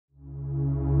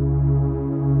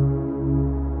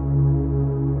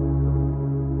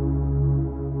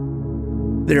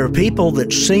There are people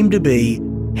that seem to be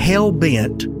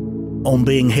hell-bent on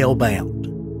being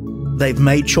hell-bound. They've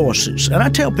made choices. And I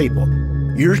tell people,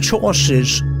 your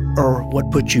choices are what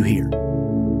put you here.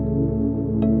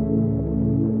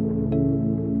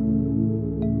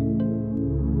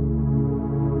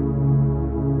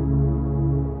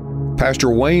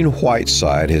 Pastor Wayne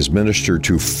Whiteside has ministered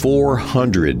to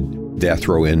 400 death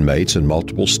row inmates in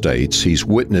multiple states. He's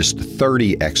witnessed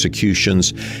 30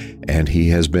 executions, and he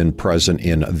has been present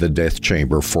in the death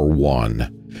chamber for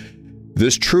one.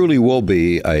 This truly will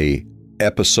be a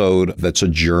episode that's a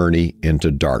journey into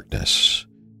darkness.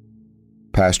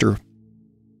 Pastor?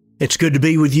 It's good to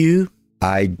be with you.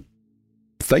 I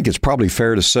think it's probably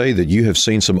fair to say that you have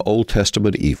seen some Old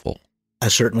Testament evil. I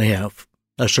certainly have.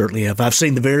 I've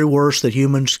seen the very worst that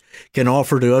humans can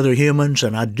offer to other humans,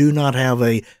 and I do not have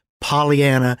a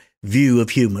Pollyanna view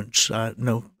of humans.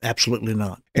 No, absolutely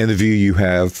not. And the view you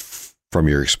have from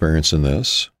your experience in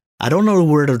this? I don't know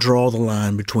where to draw the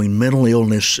line between mental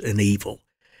illness and evil.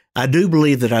 I do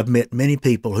believe that I've met many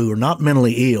people who are not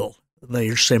mentally ill. They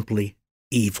are simply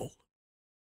evil.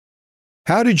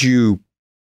 How did you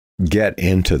get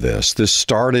into this? This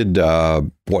started,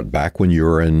 back when you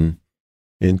were in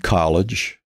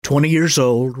college? 20 years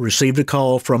old, received a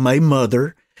call from a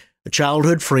mother. A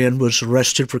childhood friend was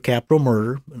arrested for capital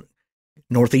murder,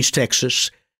 Northeast Texas.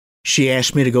 She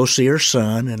asked me to go see her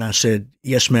son, and I said,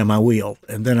 yes, ma'am, I will.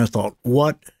 And then I thought,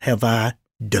 what have I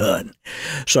done?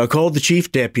 So I called the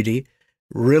chief deputy,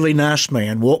 really nice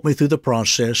man, walked me through the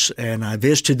process, and I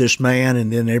visited this man,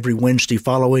 and then every Wednesday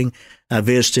following, I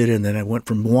visited, and then I went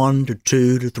from 1 to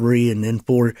 2 to 3, and then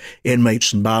 4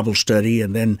 inmates in Bible study,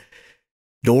 and then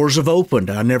doors have opened.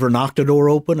 I never knocked a door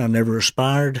open. I never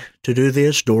aspired to do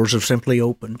this. Doors have simply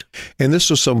opened. And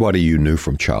this was somebody you knew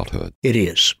from childhood? It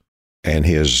is. And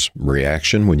his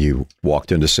reaction when you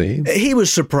walked in to see him? He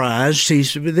was surprised.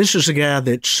 This is a guy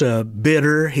that's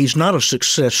bitter. He's not a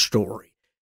success story.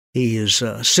 He is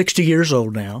 60 years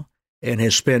old now and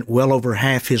has spent well over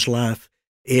half his life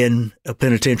in a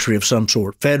penitentiary of some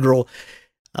sort, federal.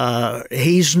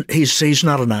 He's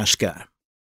not a nice guy.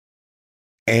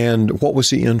 And what was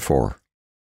he in for?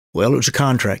 Well, it was a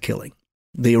contract killing.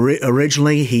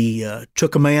 Originally, he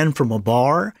took a man from a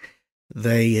bar.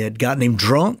 They had gotten him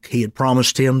drunk. He had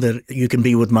promised him that you can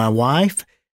be with my wife.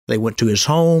 They went to his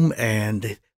home, and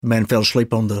the man fell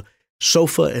asleep on the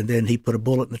sofa, and then he put a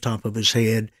bullet in the top of his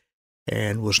head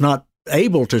and was not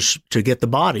able to get the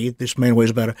body. This man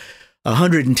weighs about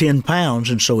 110 pounds,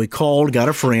 and so he called, got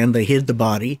a friend. They hid the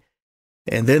body.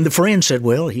 And then the friend said,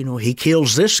 well, he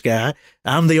kills this guy.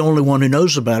 I'm the only one who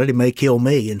knows about it. He may kill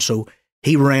me. And so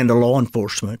he ran to law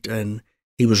enforcement, and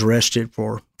he was arrested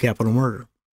for capital murder.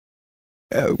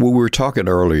 When we were talking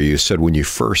earlier, you said when you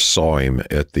first saw him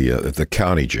at the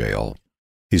county jail,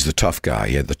 he's the tough guy.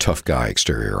 He had the tough guy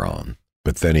exterior on.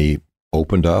 But then he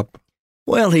opened up?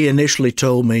 Well, he initially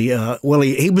told me,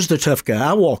 he was the tough guy.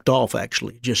 I walked off,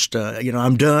 actually. Just,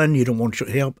 I'm done. You don't want your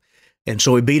help. And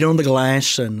so he beat on the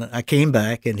glass, and I came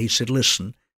back, and he said,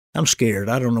 listen, I'm scared.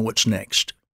 I don't know what's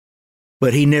next.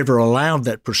 But he never allowed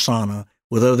that persona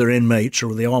with other inmates or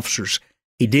with the officers.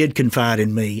 He did confide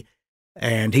in me,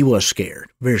 and he was scared,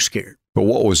 very scared. But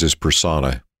what was his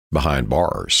persona behind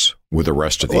bars with the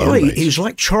rest of the inmates? He's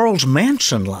like Charles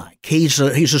Manson-like. He's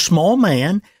a small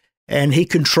man, and he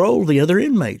controlled the other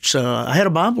inmates. I had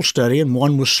a Bible study, and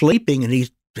one was sleeping, and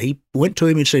he went to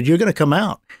him and said, you're going to come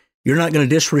out. You're not going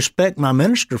to disrespect my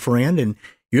minister friend, and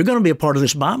you're going to be a part of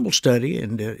this Bible study.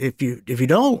 And if you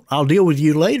don't, I'll deal with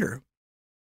you later.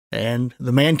 And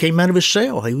the man came out of his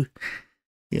cell. He,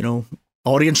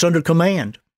 audience under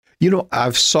command.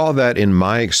 I've saw that in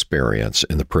my experience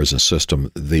in the prison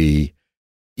system.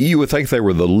 You would think they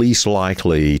were the least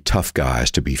likely tough guys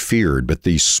to be feared, but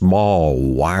these small,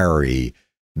 wiry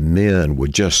men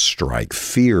would just strike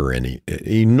fear in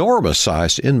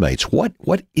enormous-sized inmates.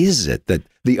 What is it that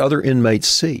the other inmates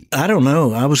see? I don't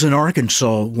know. I was in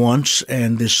Arkansas once,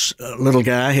 and this little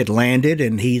guy had landed,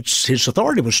 and his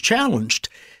authority was challenged.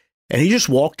 And he just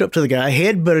walked up to the guy,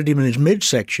 headbutted him in his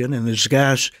midsection, and this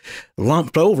guy's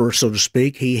lumped over, so to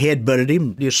speak. He headbutted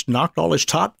him, just knocked all his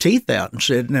top teeth out and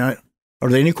said, now, are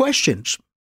there any questions?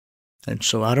 And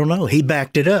so I don't know. He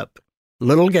backed it up.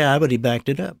 Little guy, but he backed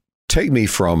it up. Take me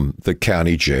from the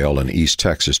county jail in East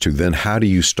Texas to then how do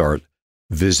you start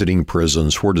visiting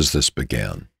prisons? Where does this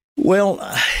begin? Well,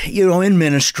 in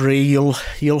ministry,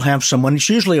 you'll have someone. It's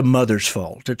usually a mother's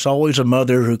fault. It's always a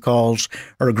mother who calls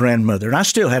her grandmother. And I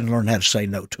still hadn't learned how to say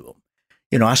no to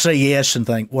them. I say yes and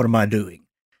think, what am I doing?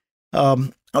 I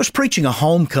was preaching a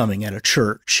homecoming at a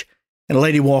church, and a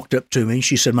lady walked up to me.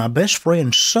 She said, my best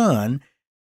friend's son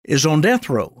is on death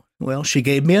row. Well, she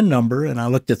gave me a number, and I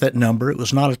looked at that number. It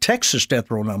was not a Texas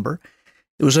death row number.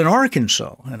 It was in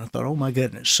Arkansas. And I thought, oh, my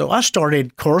goodness. So I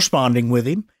started corresponding with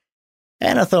him.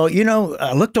 And I thought,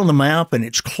 I looked on the map, and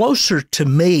it's closer to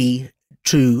me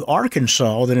to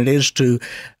Arkansas than it is to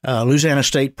Louisiana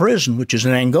State Prison, which is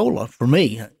in Angola for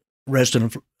me,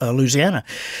 resident of Louisiana.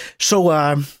 So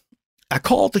I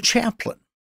called the chaplain,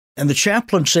 and the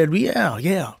chaplain said,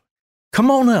 yeah, come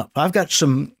on up. I've got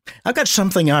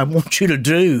something I want you to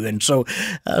do. And so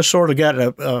I sort of got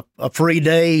a free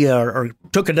day or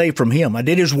took a day from him. I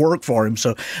did his work for him.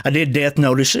 So I did death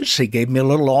notices. He gave me a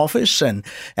little office. And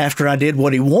after I did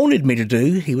what he wanted me to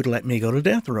do, he would let me go to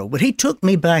death row. But he took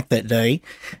me back that day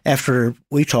after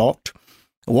we talked.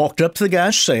 I walked up to the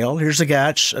guy's cell. Here's the guy.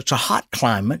 It's a hot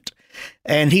climate.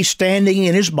 And he's standing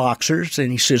in his boxers.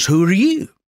 And he says, "Who are you?"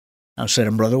 I said,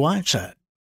 "I'm Brother Whiteside."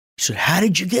 He said, "How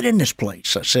did you get in this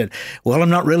place?" I said, "Well, I'm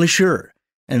not really sure."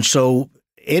 And so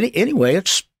anyway,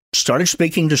 it's started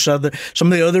speaking to some of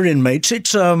the other inmates.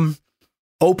 It's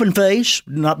open face,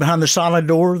 not behind the solid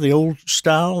door, the old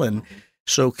style. And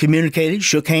so communicated,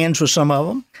 shook hands with some of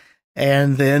them.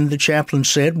 And then the chaplain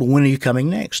said, "Well, when are you coming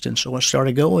next?" And so I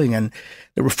started going. And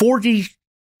there were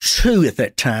 42 at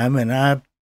that time, and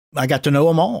I got to know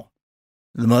them all.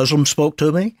 The Muslims spoke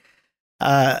to me.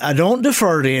 I don't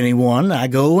defer to anyone. I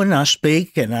go and I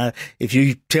speak, and if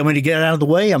you tell me to get out of the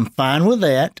way, I'm fine with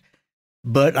that.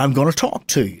 But I'm going to talk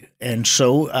to you, and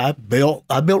so I built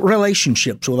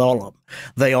relationships with all of them.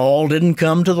 They all didn't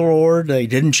come to the Lord. They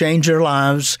didn't change their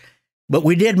lives, but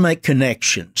we did make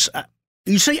connections.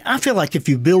 You see, I feel like if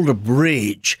you build a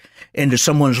bridge into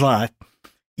someone's life,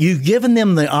 you've given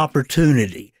them the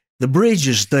opportunity. The bridge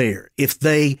is there. If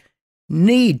they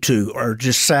need to or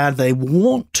decide they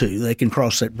want to, they can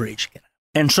cross that bridge.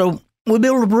 And so we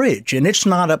build a bridge, and it's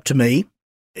not up to me.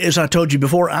 As I told you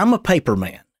before, I'm a paper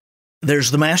man.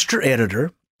 There's the master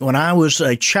editor. When I was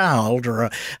a child or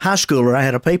a high schooler, I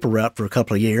had a paper route for a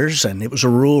couple of years, and it was a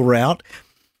rural route.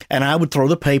 And I would throw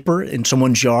the paper in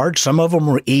someone's yard. Some of them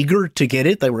were eager to get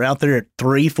it. They were out there at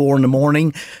 3, 4 in the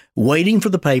morning waiting for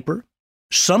the paper.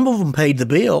 Some of them paid the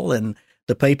bill, and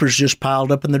the papers just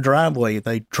piled up in the driveway.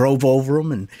 They drove over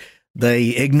them, and they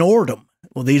ignored them.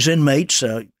 Well, these inmates,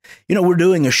 we're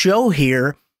doing a show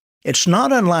here. It's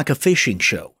not unlike a fishing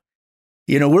show.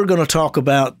 We're going to talk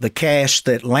about the cast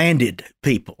that landed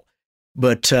people.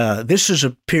 But this is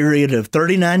a period of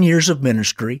 39 years of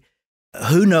ministry.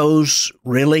 Who knows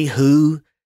really who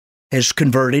has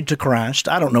converted to Christ?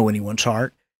 I don't know anyone's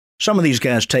heart. Some of these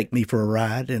guys take me for a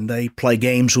ride, and they play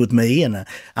games with me, and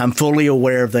I'm fully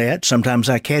aware of that. Sometimes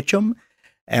I catch them,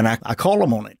 and I call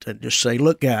them on it and just say,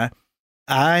 "Look, guy,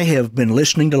 I have been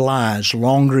listening to lies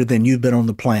longer than you've been on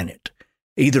the planet.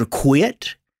 Either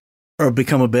quit or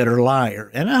become a better liar."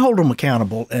 And I hold them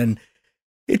accountable, and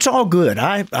it's all good.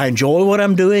 I enjoy what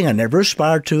I'm doing. I never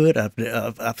aspired to it.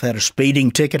 I've had a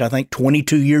speeding ticket, I think,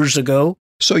 22 years ago.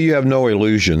 So you have no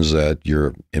illusions that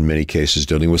you're, in many cases,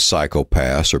 dealing with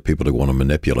psychopaths or people who want to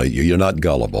manipulate you. You're not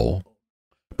gullible.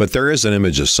 But there is an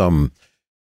image of some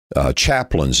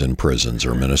chaplains in prisons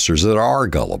or ministers that are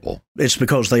gullible. It's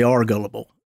because they are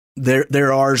gullible. There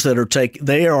are ours that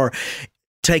are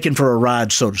taken for a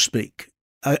ride, so to speak.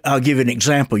 I'll give you an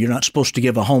example. You're not supposed to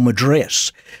give a home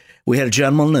address. We had a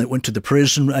gentleman that went to the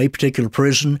prison, a particular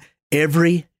prison,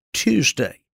 every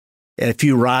Tuesday. And if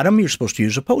you write him, you're supposed to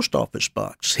use a post office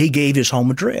box. He gave his home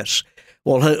address.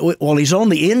 Well, he's on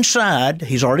the inside.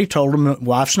 He's already told him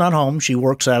wife's not home. She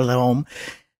works out of the home.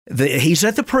 He's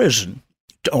at the prison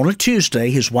on a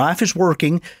Tuesday. His wife is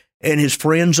working, and his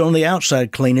friends on the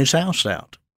outside clean his house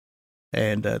out.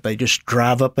 And they just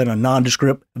drive up in a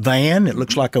nondescript van. It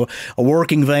looks like a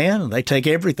working van, and they take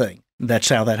everything. That's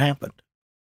how that happened.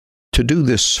 To do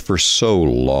this for so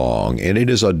long, and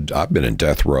I've been in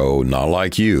death row, not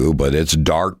like you, but it's a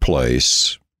dark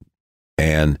place.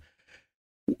 And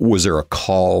was there a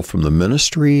call from the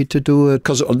ministry to do it?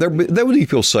 Because there would be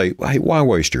people say, "Hey, why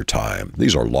waste your time?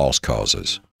 These are lost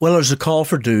causes." Well, there's a call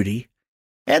for duty,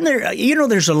 and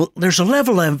there's a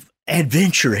level of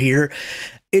adventure here.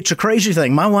 It's a crazy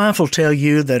thing. My wife will tell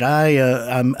you that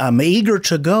I'm eager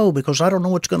to go because I don't know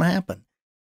what's going to happen.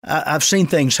 I've seen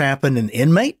things happen in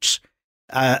inmates.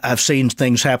 I've seen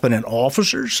things happen in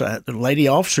officers. The lady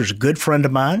officer is a good friend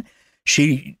of mine.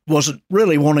 She wasn't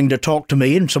really wanting to talk to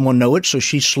me, and someone knew it, so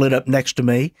she slid up next to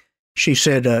me. She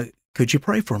said, "Could you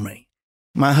pray for me?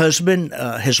 My husband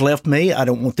has left me. I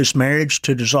don't want this marriage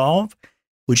to dissolve.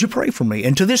 Would you pray for me?"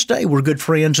 And to this day, we're good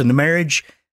friends, and the marriage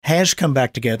has come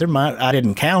back together. I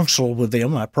didn't counsel with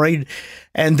them. I prayed.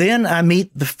 And then I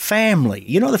meet the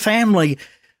family. The family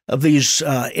of these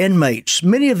inmates.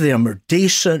 Many of them are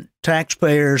decent,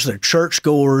 taxpayers, they're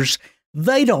churchgoers.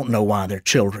 They don't know why their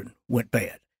children went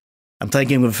bad. I'm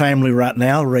thinking of a family right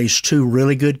now raised two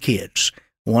really good kids.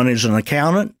 One is an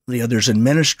accountant, the other's in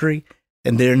ministry,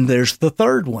 and then there's the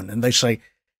third one. And they say,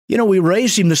 we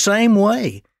raised him the same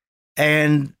way.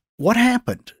 And what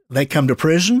happened? They come to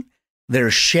prison. They're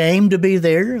ashamed to be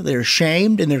there. They're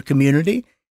ashamed in their community,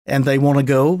 and they want to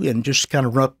go and just kind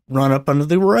of run up under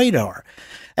the radar.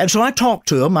 And so I talk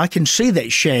to them. I can see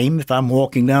that shame if I'm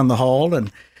walking down the hall,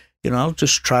 and I'll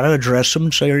just try to address them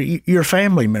and say, "You're a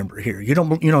family member here. You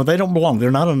don't, they don't belong.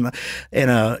 They're not in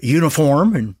a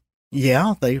uniform." And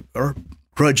yeah, they are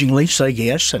grudgingly say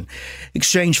yes and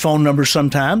exchange phone numbers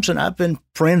sometimes. And I've been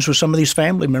friends with some of these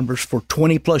family members for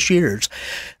 20 plus years.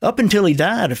 Up until he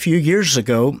died a few years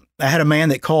ago, I had a man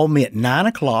that called me at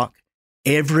 9:00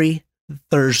 every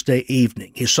Thursday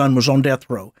evening. His son was on death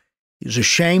row. He was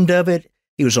ashamed of it.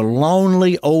 He was a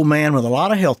lonely old man with a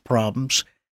lot of health problems.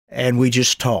 And we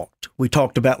just talked. We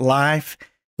talked about life.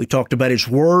 We talked about his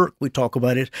work. We talked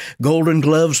about his Golden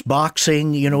Gloves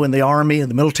boxing, in the Army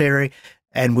and the military.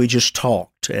 And we just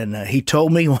talked. And he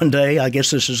told me one day, I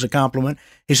guess this is a compliment,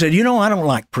 he said, I don't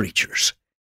like preachers.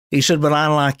 He said, but I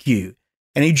like you.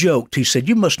 And he joked. He said,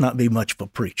 you must not be much of a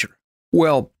preacher.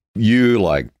 Well, you,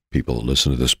 like people that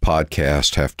listen to this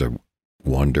podcast, have to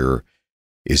wonder,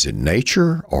 is it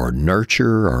nature or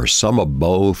nurture or some of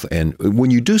both? And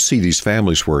when you do see these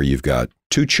families where you've got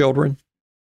two children,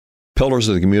 pillars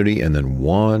of the community, and then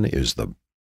one is the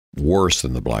worse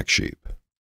than the black sheep.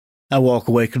 I walk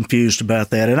away confused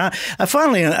about that. And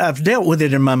I've dealt with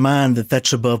it in my mind that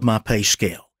that's above my pay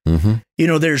scale.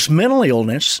 Mm-hmm. There's mental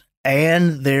illness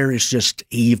and there is just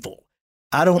evil.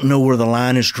 I don't know where the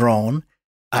line is drawn.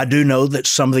 I do know that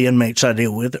some of the inmates I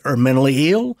deal with are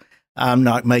mentally ill. I'm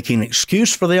not making an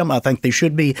excuse for them. I think they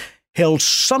should be held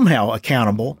somehow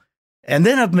accountable. And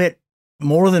then I've met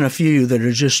more than a few that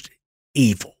are just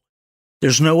evil.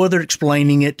 There's no other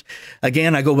explaining it.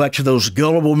 Again, I go back to those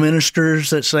gullible ministers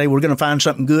that say we're going to find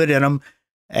something good in them,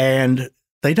 and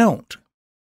they don't.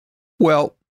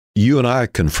 Well, you and I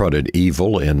confronted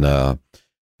evil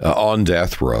on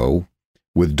death row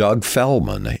with Doug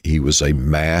Feldman. He was a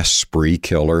mass spree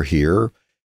killer here.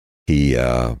 He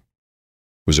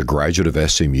was a graduate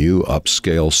of SMU,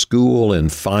 upscale school in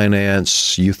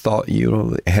finance. You thought,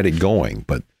 had it going.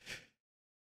 But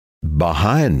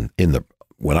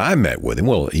when I met with him,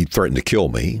 well, he threatened to kill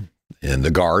me and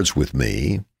the guards with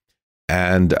me.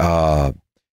 And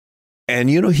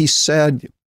he said,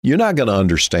 you're not going to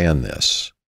understand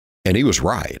this. And he was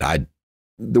right.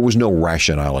 There was no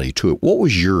rationality to it. What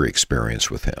was your experience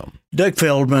with him? Doug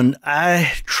Feldman,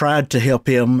 I tried to help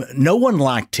him. No one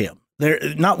liked him.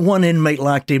 Not one inmate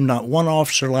liked him, not one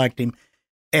officer liked him,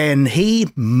 and he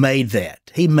made that.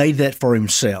 He made that for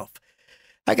himself.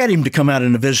 I got him to come out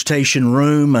in the visitation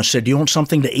room. I said, do you want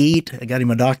something to eat? I got him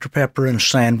a Dr. Pepper and a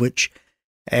sandwich,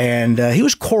 and he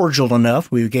was cordial enough.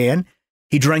 We began.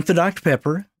 He drank the Dr.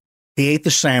 Pepper, he ate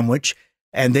the sandwich,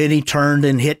 and then he turned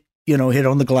and hit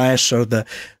on the glass or the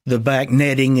back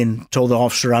netting and told the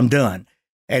officer, I'm done.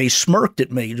 And he smirked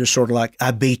at me, just sort of like, I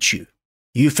beat you.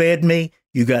 You fed me.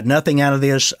 You got nothing out of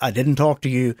this. I didn't talk to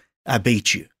you. I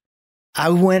beat you. I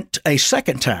went a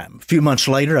second time. A few months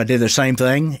later, I did the same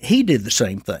thing. He did the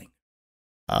same thing.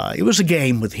 It was a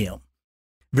game with him.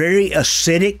 Very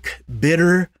acidic,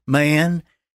 bitter man,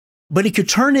 but he could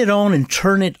turn it on and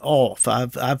turn it off.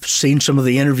 I've seen some of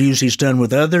the interviews he's done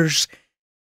with others.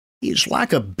 He's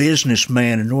like a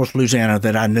businessman in North Louisiana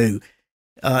that I knew.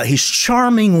 He's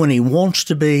charming when he wants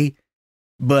to be,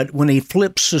 but when he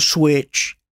flips a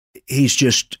switch, he's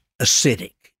just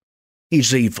acidic.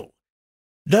 He's evil.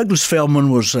 Douglas Feldman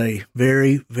was a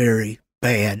very, very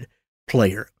bad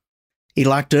player. He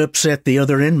liked to upset the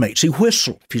other inmates. He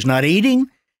whistled. If he's not eating,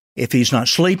 if he's not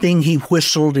sleeping, he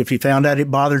whistled. If he found out it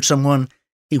bothered someone,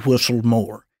 he whistled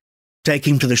more. Take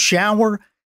him to the shower,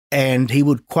 and he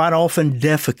would quite often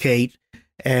defecate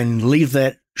and leave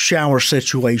that shower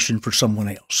situation for someone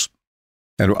else.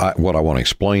 And what I want to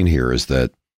explain here is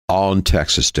that on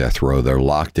Texas death row, they're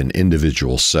locked in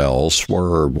individual cells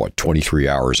for, 23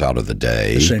 hours out of the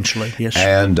day? Essentially, yes.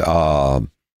 And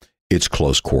it's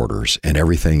close quarters, and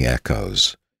everything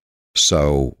echoes.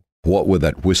 So what would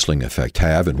that whistling effect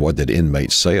have, and what did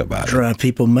inmates say about it? Drive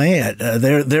people mad.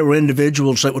 There were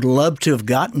individuals that would love to have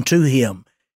gotten to him.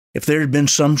 If there had been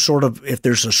if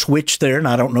there's a switch there, and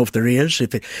I don't know if there is,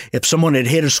 if someone had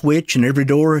hit a switch and every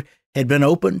door had been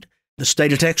opened, the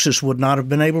state of Texas would not have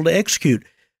been able to execute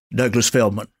Douglas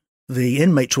Feldman. The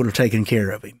inmates would have taken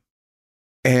care of him.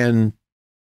 And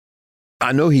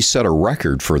I know he set a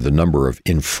record for the number of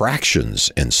infractions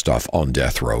and stuff on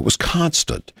death row. It was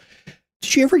constant.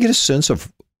 Did you ever get a sense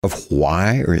of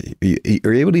why? Or are you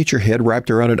able to get your head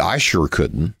wrapped around it? I sure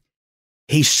couldn't.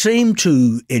 He seemed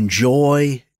to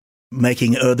enjoy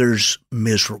making others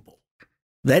miserable.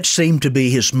 That seemed to be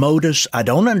his modus. I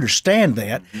don't understand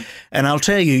that. And I'll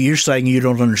tell you, you're saying you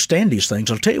don't understand these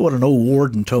things. I'll tell you what an old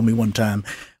warden told me one time.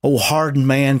 Old hardened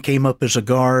man came up as a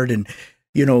guard, and,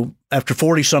 after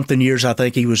 40-something years, I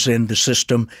think he was in the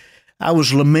system. I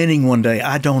was lamenting one day,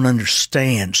 I don't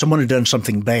understand. Someone had done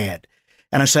something bad.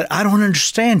 And I said, I don't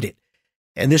understand it.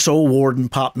 And this old warden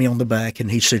popped me on the back, and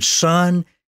he said, son,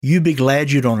 you be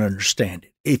glad you don't understand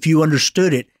it. If you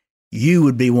understood it, you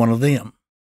would be one of them.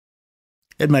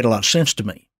 It made a lot of sense to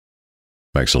me.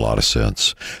 Makes a lot of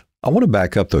sense. I want to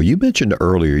back up, though. You mentioned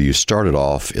earlier you started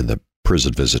off in the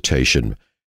prison visitation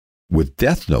with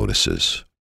death notices.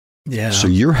 Yeah. So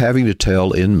you're having to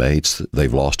tell inmates that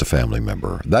they've lost a family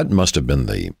member. That must have been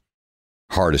the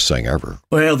hardest thing ever.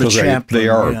 Well, the chaplain. They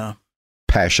are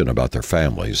passionate about their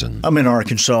families. And I'm in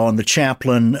Arkansas, and the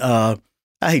chaplain, I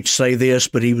hate to say this,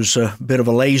 but he was a bit of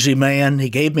a lazy man. He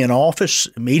gave me an office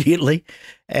immediately.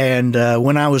 And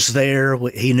when I was there,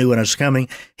 he knew when I was coming,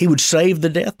 he would save the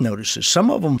death notices,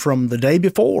 some of them from the day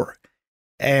before.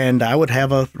 And I would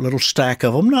have a little stack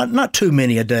of them, not too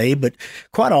many a day, but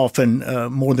quite often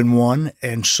more than one.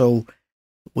 And so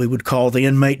we would call the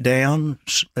inmate down.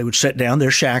 They would sit down,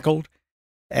 they're shackled,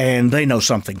 and they know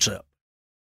something's up.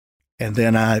 And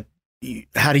then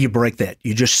how do you break that?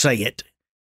 You just say it.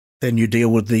 Then you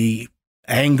deal with the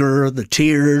anger, the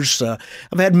tears. I've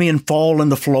had men fall on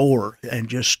the floor and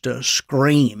just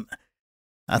scream.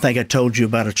 I think I told you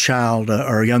about a child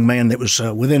or a young man that was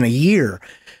within a year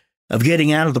of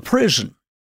getting out of the prison.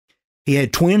 He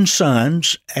had twin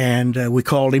sons, and we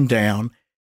called him down.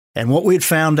 And what we had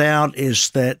found out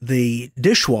is that the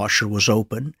dishwasher was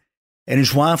open, and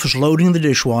his wife was loading the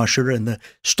dishwasher, and the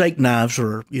steak knives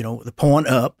were, the point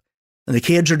up, and the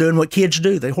kids are doing what kids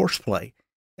do. They horseplay.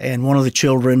 And one of the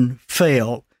children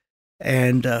fell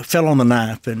on the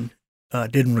knife and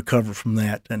didn't recover from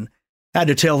that. And I had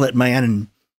to tell that man, and,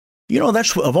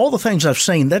 that's, of all the things I've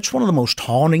seen, that's one of the most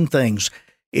haunting things.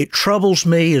 It troubles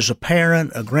me as a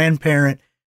parent, a grandparent,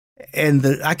 and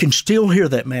I can still hear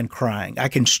that man crying. I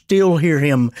can still hear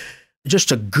him,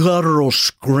 just a guttural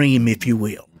scream, if you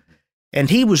will. And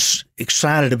he was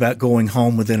excited about going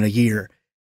home within a year.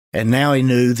 And now he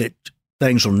knew that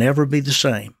things will never be the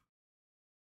same.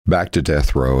 Back to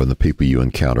death row and the people you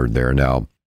encountered there. Now,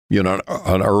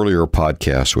 an earlier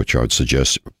podcast, which I would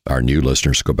suggest our new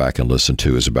listeners go back and listen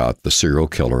to, is about the serial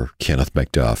killer Kenneth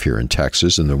McDuff here in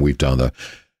Texas. And then we've done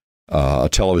a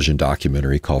television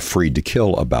documentary called Freed to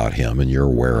Kill about him, and you're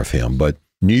aware of him. But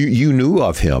you knew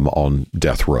of him on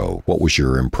death row. What was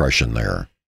your impression there?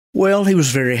 Well, he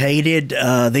was very hated.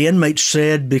 The inmates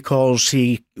said because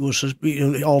he was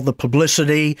all the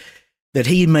publicity that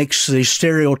he makes the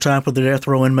stereotype of the death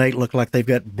row inmate look like they've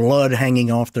got blood hanging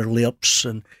off their lips,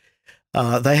 and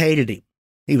they hated him.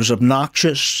 He was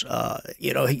obnoxious.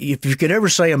 If you could ever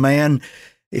say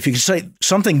if you could say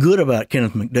something good about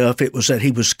Kenneth McDuff, it was that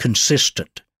he was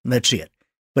consistent, and that's it.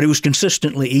 But he was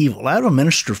consistently evil. I have a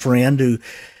minister friend who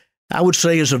I would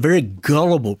say is a very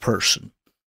gullible person,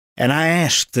 and I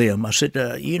asked them, I said,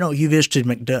 you visited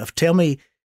McDuff. Tell me,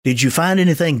 did you find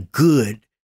anything good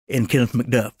in Kenneth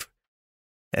McDuff?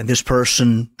 And this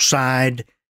person sighed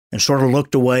and sort of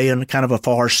looked away in kind of a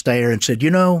far stare and said,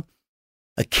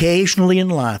 occasionally in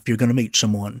life you're going to meet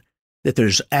someone that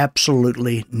there's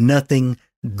absolutely nothing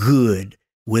good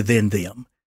within them.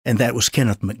 And that was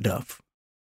Kenneth McDuff.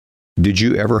 Did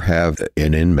you ever have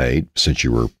an inmate, since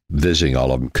you were visiting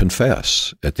all of them,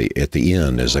 confess at the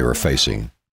end as they were facing?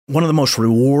 One of the most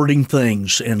rewarding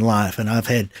things in life, and I've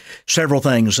had several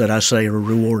things that I say are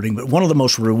rewarding, but one of the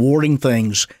most rewarding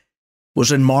things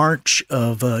was in March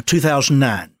of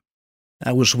 2009.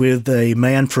 I was with a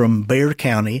man from Bexar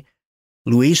County,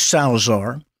 Luis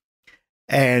Salazar,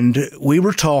 and we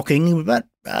were talking about,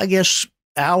 I guess,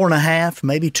 hour and a half,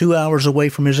 maybe 2 hours away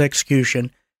from his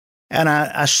execution, and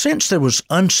I sensed there was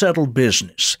unsettled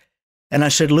business. And I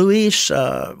said, Luis,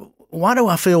 why do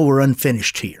I feel we're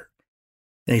unfinished here?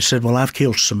 And he said, well, I've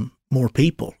killed some more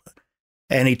people.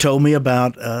 And he told me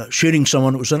about shooting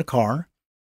someone that was in a car.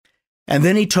 And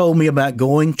then he told me about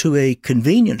going to a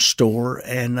convenience store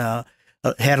and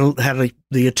had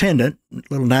the attendant,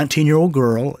 little 19-year-old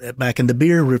girl, back in the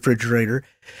beer refrigerator,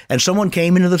 and someone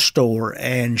came into the store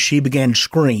and she began to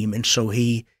scream. And so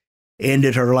he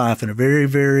ended her life in a very,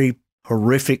 very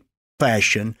horrific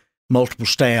fashion, multiple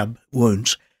stab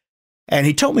wounds. And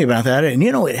he told me about that. And,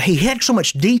 he had so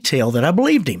much detail that I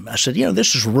believed him. I said,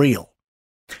 this is real.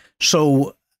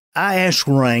 So I asked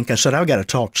Rank, I said, I've got to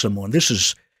talk to someone. This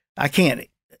is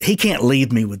he can't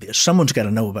leave me with this. Someone's got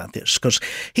to know about this, because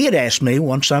he had asked me,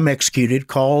 once I'm executed,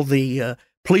 call the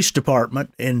police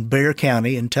department in Bexar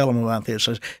County and tell them about this.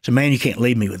 I said, man, you can't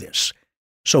leave me with this.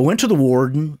 So I went to the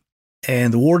warden,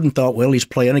 and the warden thought, well, he's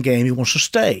playing a game. He wants to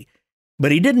stay.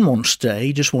 But he didn't want to stay.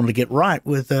 He just wanted to get right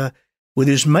with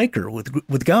his maker,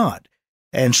 with God.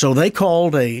 And so they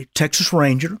called a Texas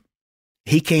Ranger.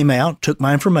 He came out, took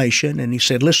my information, and he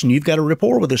said, listen, you've got a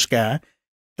rapport with this guy.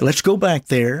 Let's go back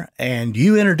there, and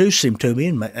you introduce him to me,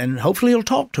 and hopefully he'll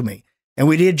talk to me. And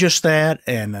we did just that,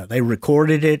 and they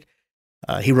recorded it.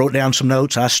 He wrote down some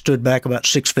notes. I stood back about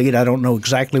 6 feet. I don't know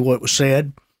exactly what was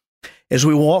said. As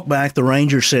we walked back, the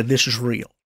ranger said, this is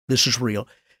real. This is real.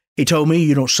 He told me,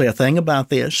 you don't say a thing about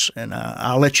this, and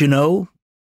I'll let you know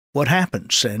what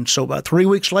happens. And so about 3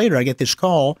 weeks later, I get this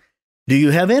call, do you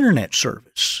have internet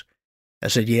service? I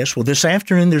said, yes. Well, this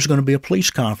afternoon, there's going to be a police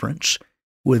conference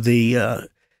with the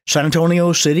San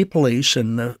Antonio City Police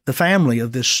and the family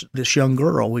of this young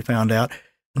girl. We found out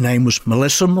her name was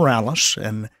Melissa Morales,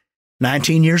 and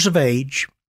 19 years of age.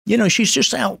 You know, she's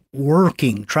just out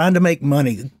working, trying to make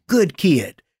money, a good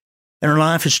kid. And her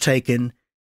life is taken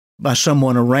by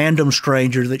someone, a random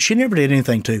stranger that she never did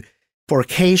anything to, for a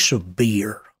case of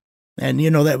beer. And, you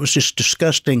know, that was just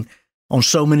disgusting on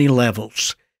so many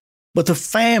levels. But the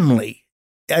family,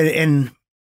 and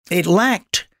it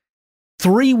lacked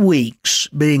 3 weeks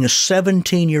being a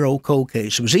 17-year-old cold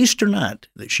case. It was Easter night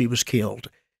that she was killed.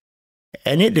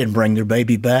 And it didn't bring their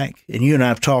baby back. And you and I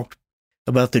have talked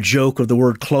about the joke of the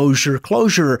word closure.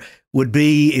 Closure would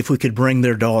be if we could bring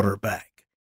their daughter back.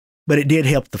 But it did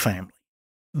help the family.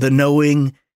 The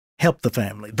knowing helped the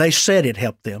family. They said it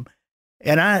helped them.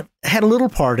 And I had a little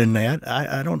part in that.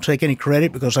 I don't take any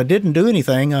credit because I didn't do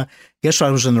anything. I guess I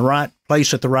was in the right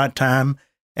place at the right time,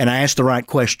 and I asked the right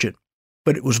question.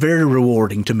 But it was very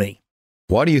rewarding to me.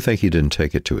 Why do you think he didn't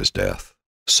take it to his death?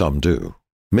 Some do.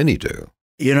 Many do.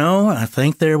 You know, I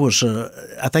think there was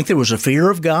a fear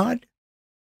of God.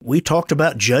 We talked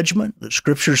about judgment, the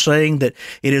scripture saying that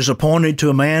it is appointed to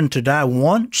a man to die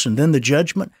once and then the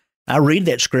judgment. I read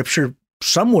that scripture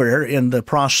somewhere in the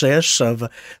process of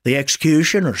the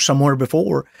execution or somewhere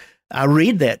before. I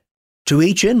read that to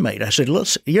each inmate. I said, look,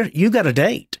 you got a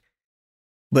date,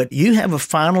 but you have a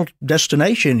final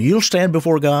destination. You'll stand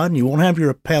before God, and you won't have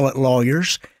your appellate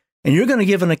lawyers, and you're going to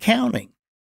give an accounting.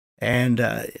 And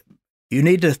you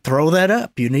need to throw that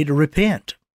up. You need to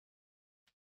repent.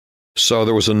 So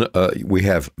there was we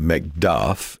have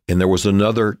Macduff, and there was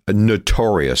another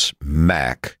notorious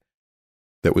Mac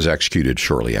that was executed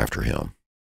shortly after him.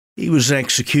 He was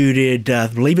executed, I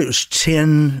believe it was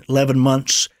 10, 11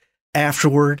 months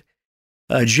afterward.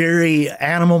 Jerry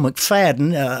Animal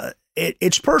McFadden,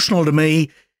 it's personal to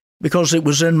me because it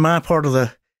was in my part of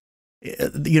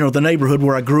the neighborhood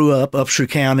where I grew up, Upshur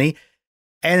County.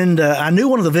 And I knew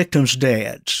one of the victims'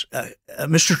 dads.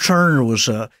 Mr. Turner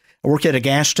I worked at a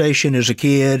gas station as a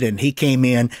kid, and he came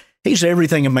in. He's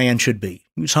everything a man should be.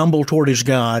 He was humble toward his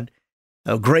God,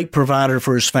 a great provider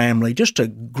for his family, just a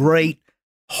great,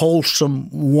 wholesome,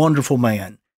 wonderful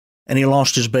man. And he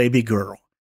lost his baby girl.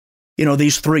 You know,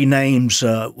 these three names,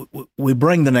 we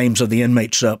bring the names of the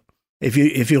inmates up.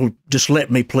 If you'll just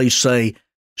let me please say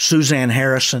Suzanne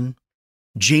Harrison,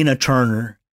 Gina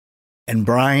Turner, and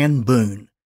Brian Boone.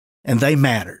 And they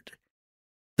mattered.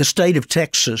 The state of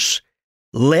Texas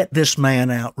let this man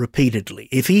out repeatedly.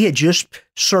 If he had just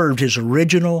served his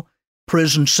original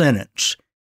prison sentence,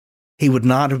 he would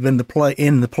not have been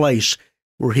in the place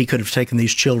where he could have taken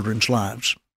these children's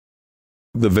lives.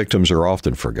 The victims are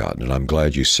often forgotten, and I'm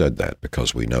glad you said that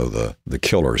because we know the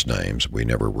killers' names. We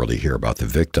never really hear about the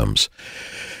victims.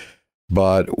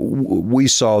 But we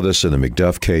saw this in the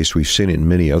Macduff case. We've seen it in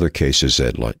many other cases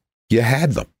that, like, you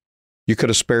had them. You could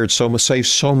have saved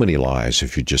so many lives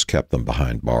if you just kept them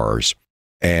behind bars.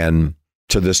 And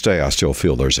to this day, I still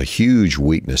feel there's a huge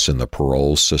weakness in the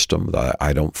parole system.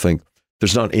 I don't think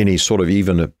there's not any sort of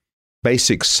even a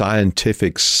basic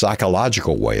scientific,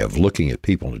 psychological way of looking at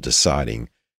people and deciding,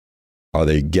 are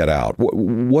they get out?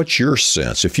 What's your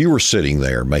sense if you were sitting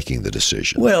there making the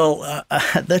decision? Well,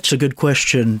 that's a good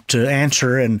question to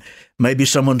answer, and maybe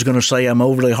someone's going to say I'm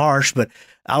overly harsh, but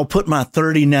I'll put my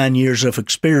 39 years of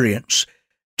experience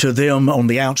to them on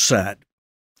the outside.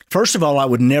 First of all, I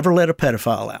would never let a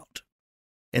pedophile out.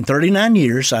 In 39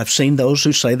 years, I've seen those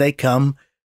who say they come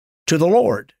to the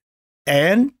Lord,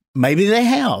 and maybe they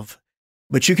have,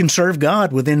 but you can serve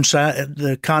God within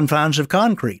the confines of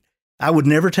concrete. I would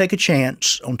never take a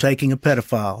chance on taking a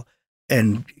pedophile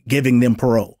and giving them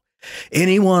parole.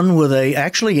 Anyone with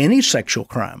any sexual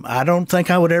crime, I don't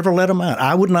think I would ever let them out.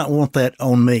 I would not want that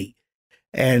on me.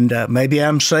 And maybe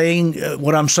I'm saying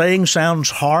what I'm saying sounds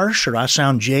harsh or I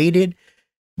sound jaded,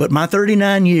 but my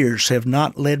 39 years have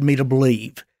not led me to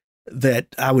believe that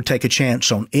I would take a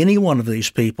chance on any one of these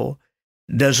people.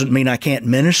 Doesn't mean I can't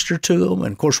minister to them.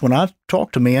 And of course, when I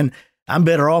talk to men, I'm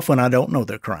better off when I don't know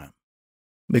their crime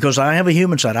because I have a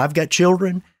human side. I've got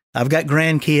children, I've got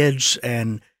grandkids,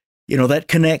 and, that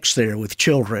connects there with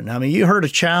children. I mean, you hurt a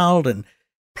child, and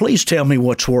please tell me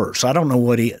what's worse. I don't know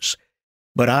what is.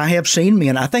 But I have seen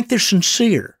men, I think they're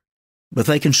sincere, but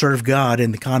they can serve God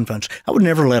in the confines. I would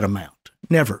never let them out.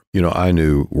 Never. I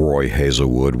knew Roy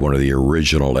Hazelwood, one of the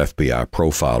original FBI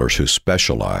profilers who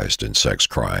specialized in sex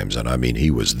crimes. And I mean, he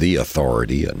was the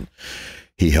authority, and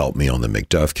he helped me on the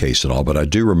McDuff case and all. But I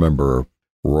do remember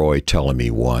Roy telling me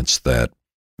once that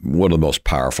one of the most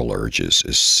powerful urges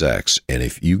is sex. And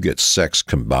if you get sex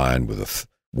combined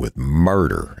with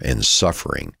murder and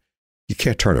suffering, you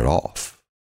can't turn it off.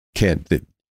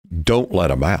 Don't let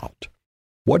them out.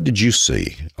 What did you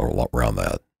see around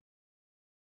that?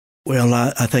 Well,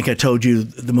 I think I told you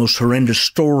the most horrendous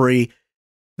story.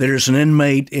 There's an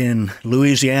inmate in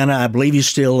Louisiana. I believe he's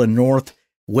still in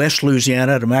northwest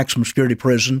Louisiana at a maximum security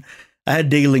prison. I had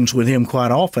dealings with him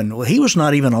quite often. Well, he was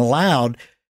not even allowed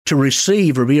to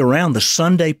receive or be around the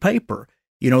Sunday paper,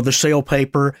 the sale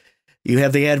paper. You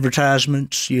have the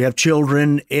advertisements. You have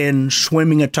children in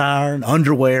swimming attire and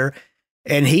underwear.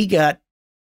 And he got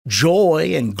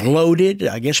joy and gloated,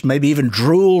 I guess maybe even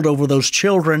drooled over those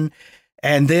children.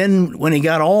 And then when he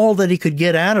got all that he could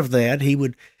get out of that, he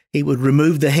would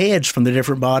remove the heads from the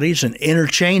different bodies and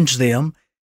interchange them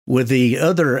with the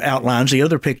other outlines, the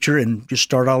other picture, and just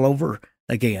start all over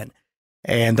again.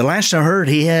 And the last I heard,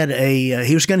 he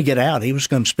was going to get out. He was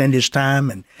going to spend his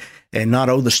time and not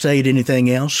owe the state anything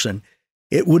else. And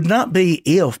it would not be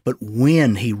if, but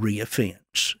when he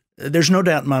reoffends. There's no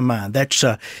doubt in my mind. That's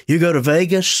you go to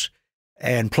Vegas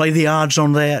and play the odds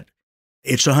on that.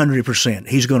 It's 100%.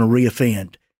 He's going to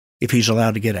reoffend if he's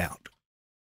allowed to get out.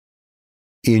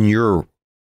 In your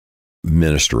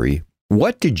ministry,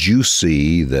 what did you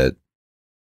see that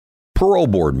parole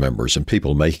board members and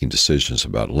people making decisions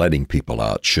about letting people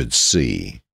out should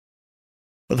see?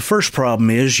 Well, the first problem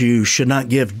is you should not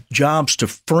give jobs to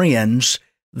friends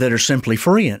that are simply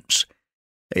friends.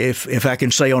 If I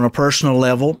can say on a personal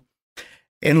level,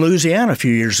 in Louisiana a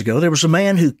few years ago, there was a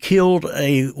man who killed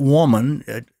a woman,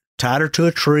 tied her to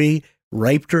a tree,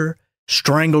 raped her,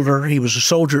 strangled her. He was a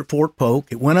soldier at Fort Polk.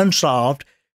 It went unsolved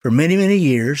for many, many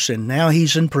years, and now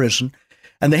he's in prison.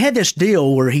 And they had this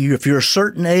deal where if you're a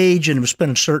certain age and have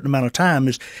spent a certain amount of time,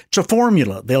 it's a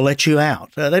formula. They'll let you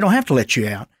out. They don't have to let you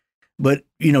out, but,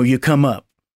 you come up.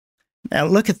 Now,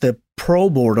 look at the parole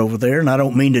board over there, and I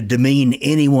don't mean to demean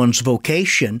anyone's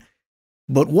vocation,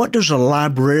 but what does a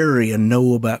librarian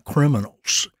know about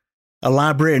criminals? A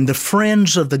librarian, the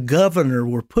friends of the governor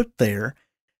were put there,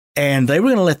 and they were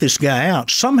going to let this guy out.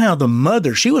 Somehow the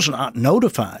mother, she was not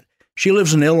notified. She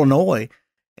lives in Illinois,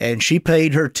 and she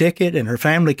paid her ticket, and her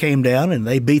family came down, and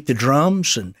they beat the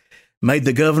drums and made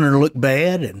the governor look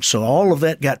bad. And so all of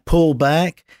that got pulled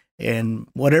back, and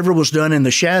whatever was done in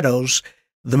the shadows,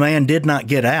 the man did not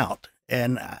get out.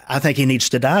 And I think he needs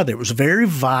to die there. It was a very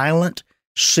violent,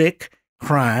 sick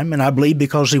crime, and I believe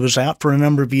because he was out for a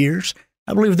number of years,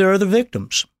 I believe there are other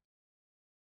victims.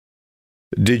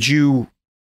 Did you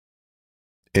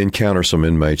encounter some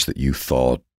inmates that you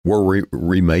thought were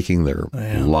remaking their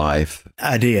life?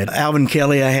 I did. Alvin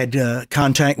Kelly, I had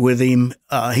contact with him.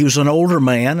 He was an older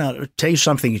man. I'll tell you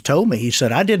something he told me. He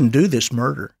said, I didn't do this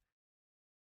murder.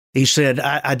 He said,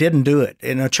 I didn't do it.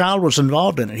 And a child was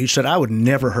involved in it. He said, I would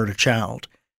never hurt a child.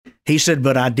 He said,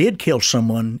 but I did kill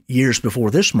someone years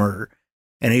before this murder.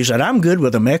 And he said, I'm good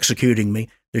with them executing me.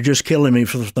 They're just killing me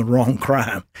for the wrong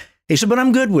crime. He said, but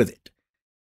I'm good with it.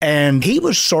 And he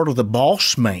was sort of the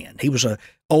boss man. He was an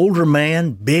older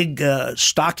man, big,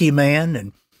 stocky man,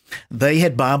 and they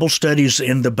had Bible studies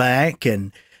in the back.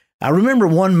 And I remember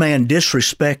one man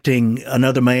disrespecting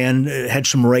another man, had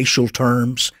some racial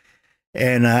terms,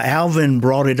 and Alvin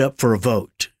brought it up for a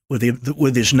vote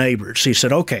with his neighbors. He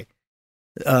said, okay,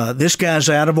 this guy's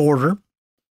out of order.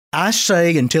 I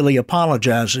say until he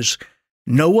apologizes,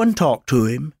 no one talk to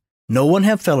him, no one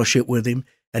have fellowship with him,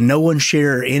 and no one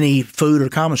share any food or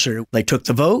commissary. They took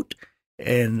the vote,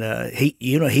 and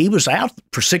he was out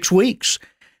for 6 weeks.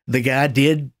 The guy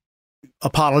did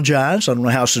apologize. I don't know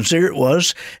how sincere it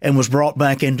was, and was brought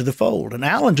back into the fold. And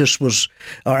Alvin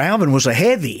was a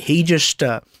heavy. He just,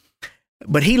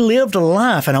 but he lived a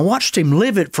life, and I watched him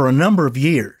live it for a number of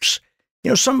years.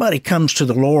 Somebody comes to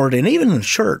the Lord, and even in the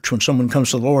church, when someone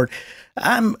comes to the Lord,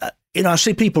 I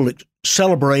see people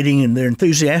celebrating and they're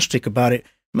enthusiastic about it.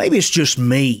 Maybe it's just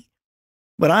me,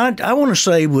 But I want to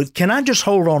say, can I just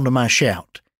hold on to my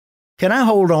shout? Can I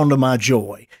hold on to my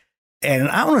joy? And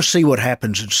I want to see what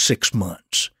happens in 6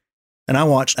 months. And I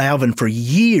watched Alvin for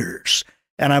years,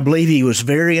 and I believe he was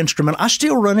very instrumental. I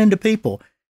still run into people,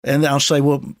 and I'll say,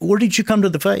 well, where did you come to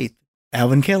the faith?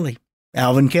 Alvin Kelly.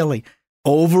 Alvin Kelly.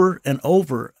 Over and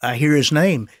over, I hear his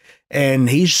name, and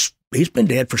he's been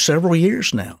dead for several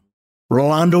years now.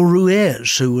 Rolando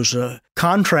Ruiz, who was a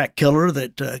contract killer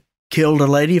that killed a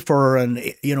lady for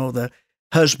the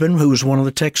husband who was one of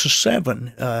the Texas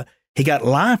Seven. He got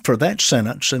life for that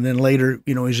sentence, and then later,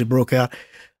 as he broke out,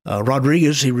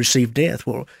 Rodriguez, he received death.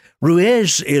 Well,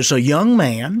 Ruiz is a young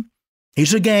man.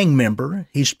 He's a gang member.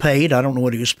 He's paid. I don't know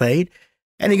what he was paid.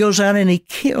 And he goes out and he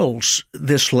kills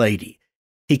this lady.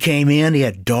 He came in. He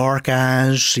had dark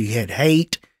eyes. He had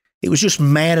hate. He was just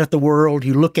mad at the world.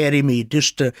 You look at him, he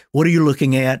just, what are you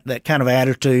looking at? That kind of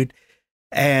attitude.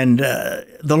 And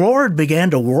the Lord began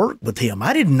to work with him.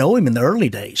 I didn't know him in the early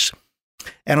days.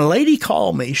 And a lady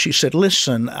called me. She said,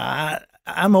 listen,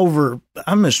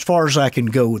 I'm as far as I can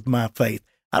go with my faith.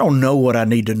 I don't know what I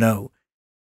need to know.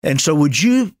 And so would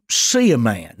you see a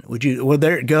man? Well,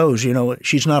 there it goes.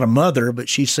 She's not a mother, but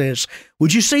she says,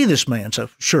 would you see this man? So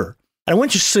sure. I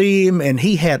went to see him, and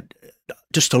he had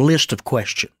just a list of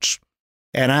questions.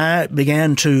 And I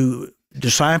began to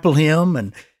disciple him.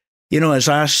 And, as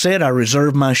I said, I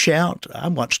reserved my shout. I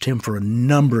watched him for a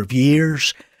number of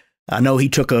years. I know he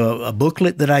took a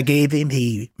booklet that I gave him.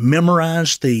 He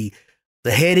memorized the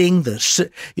heading,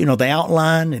 the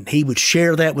outline, and he would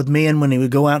share that with men when he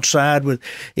would go outside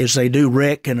as they do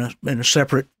rec in a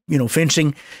separate,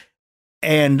 fencing.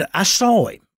 And I saw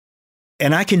him,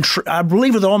 and I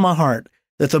believe with all my heart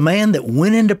that the man that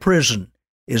went into prison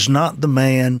is not the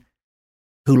man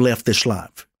who left this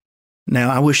life. Now,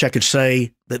 I wish I could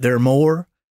say that there are more.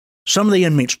 Some of the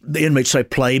inmates say,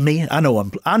 "Play me." I know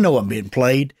I'm being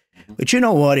played. But you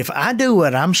know what? If I do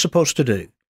what I'm supposed to do,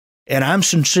 and I'm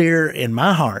sincere in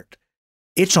my heart,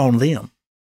 it's on them.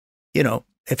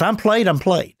 If I'm played, I'm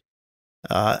played.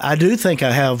 I do think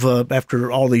I have,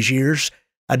 after all these years,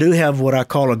 I do have what I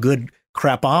call a good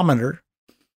crapometer.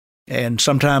 And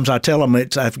sometimes I tell them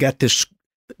I've got this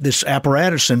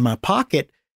apparatus in my pocket,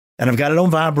 and I've got it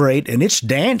on vibrate, and it's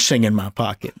dancing in my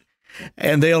pocket.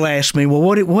 And they'll ask me, well,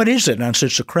 what is it? And I said,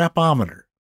 it's a crapometer.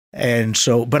 And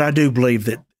so, but I do believe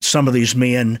that some of these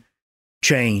men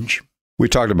change. We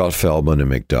talked about Feldman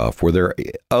and McDuff. Were there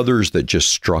others that just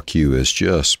struck you as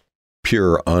just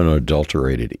pure,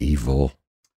 unadulterated evil?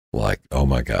 Like, oh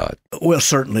my God. Well,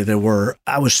 certainly there were.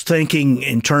 I was thinking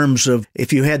in terms of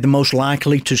if you had the most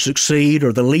likely to succeed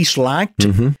or the least liked,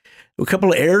 a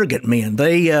couple of arrogant men.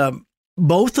 They,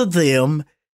 both of them,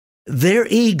 their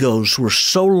egos were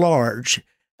so large,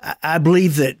 I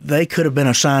believe that they could have been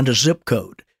assigned a zip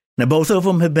code. Now, both of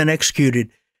them have been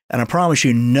executed, and I promise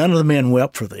you, none of the men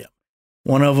wept for them.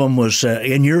 One of them was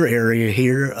in your area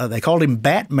here. They called him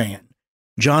Batman,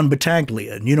 John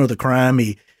Battaglia. And you know the crime.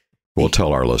 We'll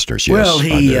tell our listeners, yes. Well,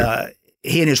 he and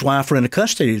his wife were in a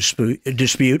custody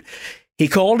dispute. He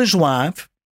called his wife,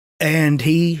 and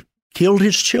he killed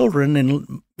his children,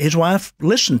 and his wife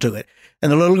listened to it.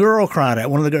 And the little girl cried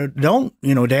out. One of the girls, don't,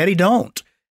 Daddy, don't.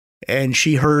 And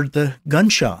she heard the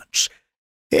gunshots.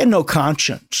 He had no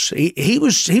conscience. He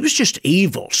was just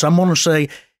evil. Some want to say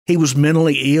he was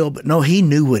mentally ill, but no, he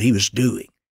knew what he was doing.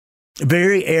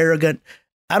 Very arrogant.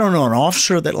 I don't know an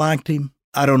officer that liked him.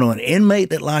 I don't know an inmate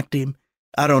that liked him.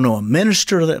 I don't know a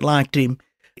minister that liked him.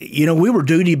 We were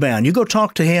duty bound. You go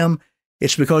talk to him,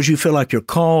 it's because you feel like you're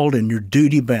called and you're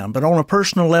duty bound. But on a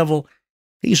personal level,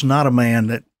 he's not a man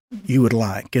that you would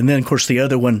like. And then, of course, the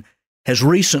other one has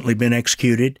recently been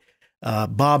executed,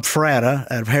 Bob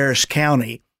Fratta out of Harris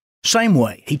County. Same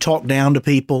way. He talked down to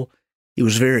people. He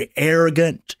was very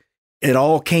arrogant. It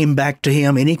all came back to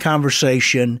him, any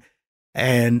conversation,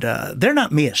 and they're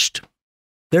not missed.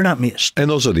 They're not missed. And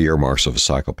those are the earmarks of a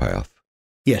psychopath.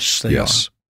 Yes, they are.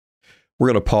 We're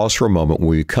going to pause for a moment. When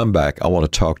we come back, I want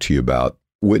to talk to you about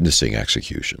witnessing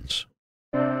executions.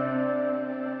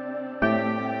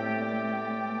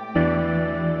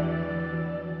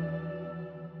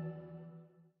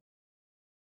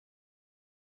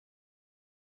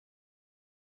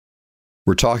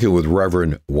 We're talking with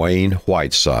Reverend Wayne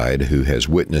Whiteside, who has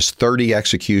witnessed 30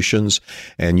 executions,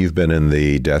 and you've been in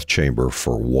the death chamber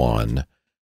for one.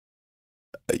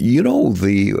 I've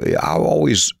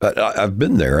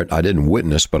been there. I didn't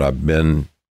witness, but I've been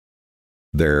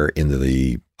there in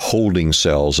the holding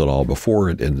cells and all before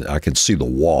it, and I can see the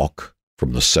walk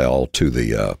from the cell to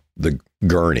the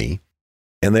gurney,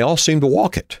 and they all seem to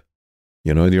walk it.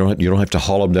 You don't have to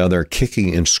haul them down there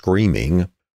kicking and screaming.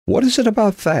 What is it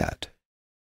about that?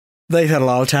 They've had a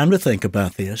lot of time to think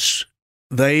about this.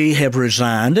 They have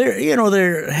resigned.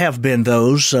 There have been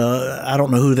those. I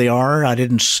don't know who they are. I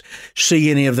didn't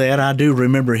see any of that. I do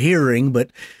remember hearing,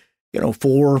 but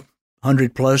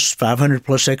 400 plus, 500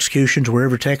 plus executions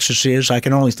wherever Texas is. I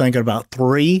can only think of about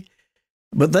 3.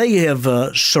 But they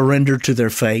have surrendered to their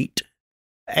fate,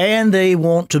 and they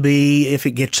want to be, if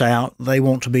it gets out, they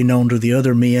want to be known to the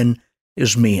other men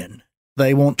as men.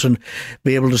 They want to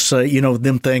be able to say,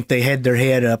 them think they had their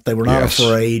head up, they were not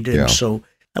afraid, and so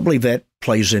I believe that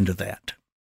plays into that.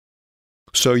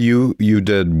 So you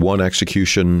did one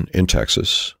execution in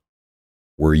Texas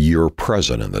where you're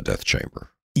present in the death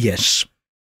chamber. Yes.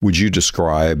 Would you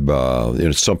describe,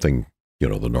 it's something, the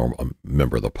normal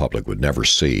member of the public would never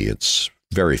see. It's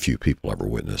very few people ever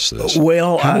witness this.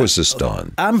 Well, how is this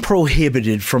done? I'm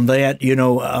prohibited from that.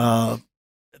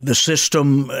 The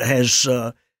system has,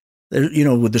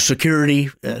 with the security,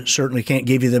 certainly can't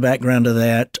give you the background of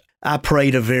that. I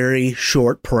prayed a very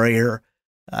short prayer.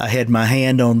 I had my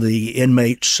hand on the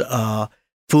inmate's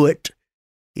foot.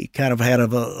 He kind of had a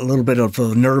little bit of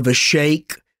a nervous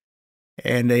shake.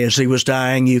 And as he was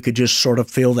dying, you could just sort of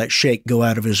feel that shake go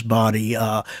out of his body.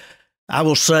 I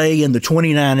will say in the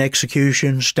 29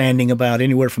 executions, standing about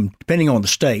anywhere from, depending on the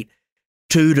state,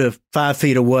 2 to 5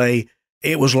 feet away,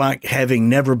 it was like having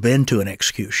never been to an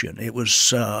execution. It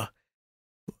was a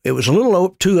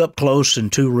little too up close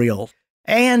and too real.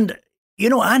 And,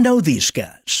 I know these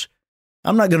guys.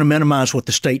 I'm not going to minimize what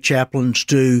the state chaplains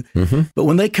do, but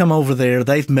when they come over there,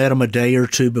 they've met them a day or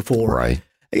two before. Right.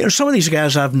 Some of these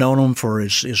guys, I've known them for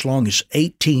as long as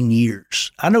 18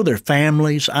 years. I know their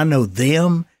families. I know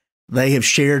them. They have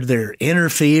shared their inner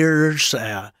fears.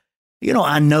 I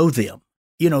know them.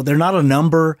 They're not a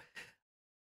number.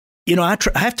 I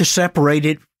have to separate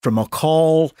it from a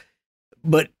call.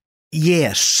 But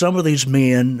yes, some of these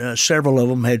men, several of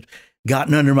them had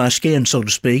gotten under my skin, so to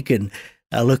speak. And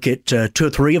I look at 2 or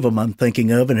 3 of them I'm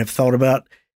thinking of and have thought about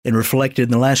and reflected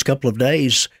in the last couple of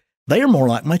days. They are more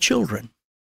like my children.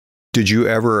 Did you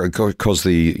ever, because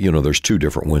there's 2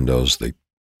 different windows, the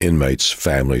inmates'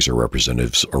 families or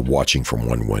representatives are watching from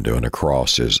one window, and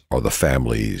across are the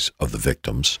families of the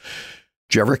victims.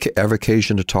 Did you ever have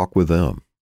occasion to talk with them?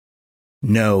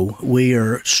 No, we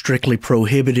are strictly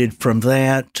prohibited from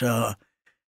that.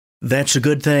 That's a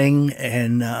good thing.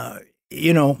 And, I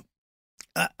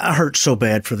hurt so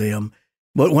bad for them.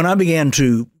 But when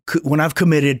I've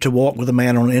committed to walk with a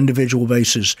man on an individual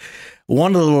basis,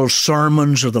 one of the little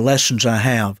sermons or the lessons I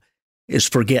have is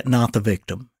forget not the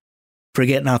victim.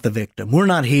 Forget not the victim. We're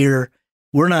not here.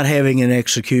 We're not having an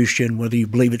execution, whether you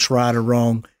believe it's right or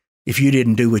wrong, if you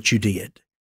didn't do what you did.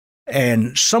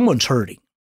 And someone's hurting.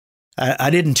 I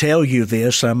didn't tell you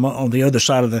this. I'm on the other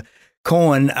side of the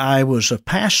coin. I was a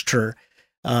pastor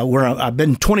where I've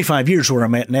been 25 years where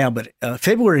I'm at now, but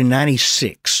February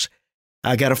 96,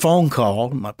 I got a phone call,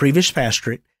 my previous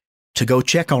pastorate, to go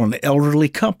check on an elderly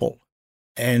couple.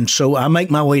 And so I make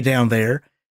my way down there.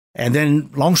 And then,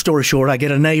 long story short, I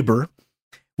get a neighbor.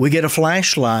 We get a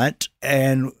flashlight,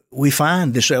 and we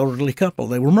find this elderly couple.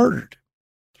 They were murdered.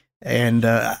 And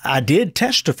I did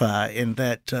testify in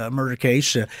that murder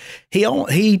case.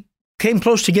 He came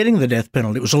close to getting the death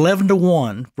penalty. It was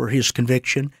 11-1 for his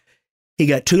conviction. He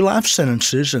got 2 life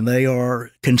sentences, and they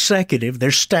are consecutive. They're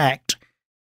stacked.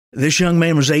 This young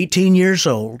man was 18 years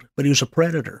old, but he was a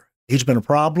predator. He's been a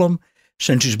problem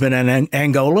since he's been in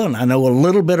Angola, and I know a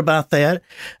little bit about that.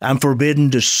 I'm forbidden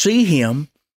to see him.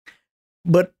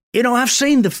 But, I've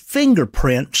seen the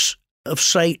fingerprints of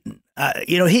Satan.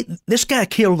 This guy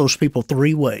killed those people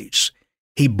 3 ways.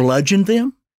 He bludgeoned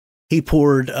them, he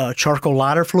poured charcoal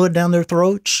lighter fluid down their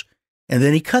throats, and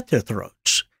then he cut their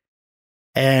throats.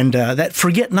 And that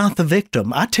forget not the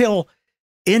victim. I tell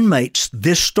inmates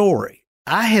this story.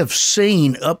 I have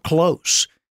seen up close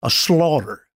a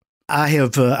slaughter.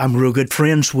 I'm real good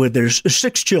friends with, there's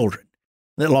 6 children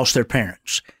that lost their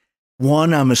parents.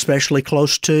 One I'm especially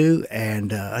close to,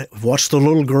 and watched the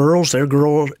little girls. Their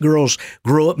girls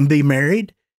grow up and be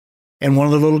married. And one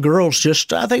of the little girls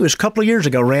I think it was a couple of years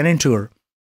ago, ran into her.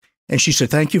 And she said,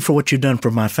 "Thank you for what you've done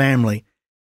for my family."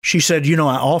 She said, I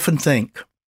often think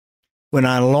when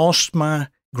I lost my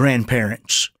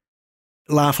grandparents,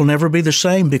 life will never be the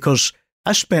same because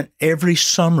I spent every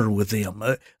summer with them,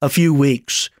 a few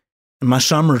weeks. And my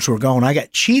summers were gone. I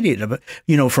got cheated,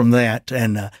 from that.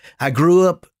 And I grew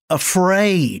up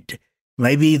afraid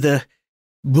maybe the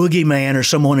boogeyman or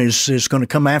someone is going to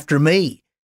come after me.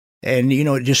 And,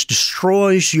 it just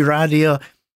destroys your idea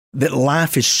that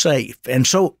life is safe. And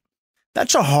so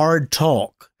that's a hard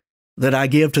talk that I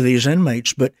give to these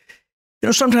inmates. But,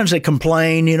 sometimes they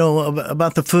complain,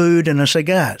 about the food. And I say,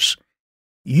 guys,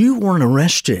 you weren't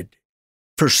arrested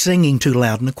for singing too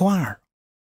loud in the choir.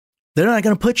 They're not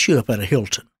going to put you up at a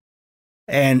Hilton.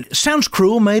 And it sounds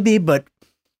cruel maybe, but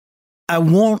I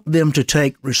want them to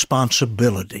take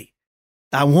responsibility.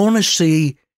 I want to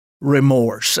see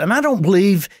remorse. And I don't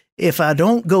believe if I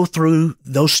don't go through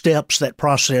those steps, that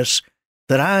process,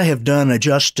 that I have done a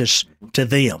justice to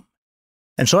them.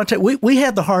 And so I tell you, we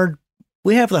have the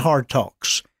hard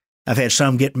talks. I've had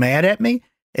some get mad at me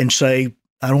and say,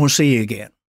 I don't want to see you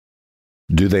again.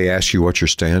 Do they ask you what your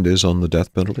stand is on the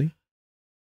death penalty?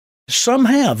 Some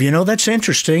have. That's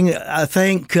interesting. I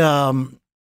think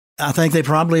they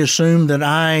probably assume that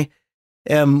I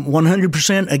am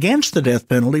 100% against the death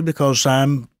penalty because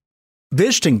I'm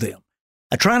visiting them.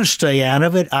 I try to stay out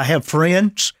of it. I have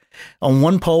friends on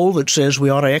one poll that says we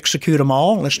ought to execute them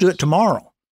all. Let's do it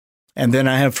tomorrow. And then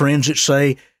I have friends that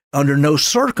say under no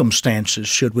circumstances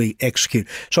should we execute.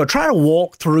 So I try to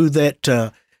walk through that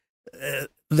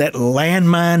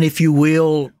landmine, if you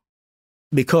will,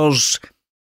 because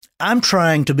I'm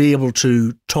trying to be able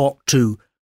to talk to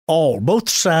both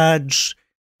sides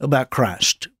about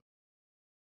Christ.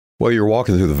 Well, you're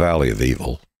walking through the valley of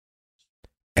evil.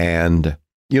 And,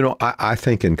 I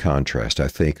think in contrast, I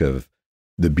think of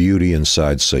the beauty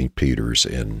inside St. Peter's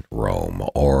in Rome,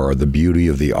 or the beauty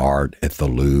of the art at the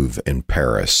Louvre in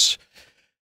Paris.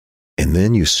 And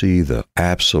then you see the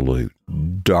absolute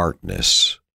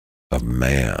darkness of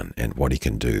man and what he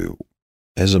can do.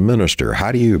 As a minister,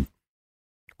 how do you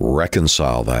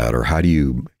reconcile that, or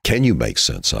can you make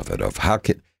sense of it, of how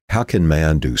can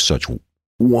man do such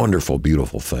wonderful,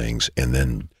 beautiful things and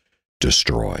then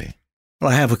destroy?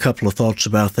 Well, I have a couple of thoughts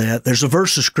about that. There's a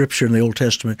verse of Scripture in the Old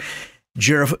Testament,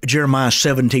 Jeremiah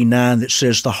 17:9, that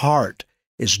says, the heart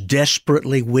is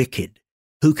desperately wicked.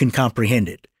 Who can comprehend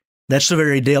it? That's the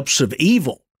very depths of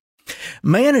evil.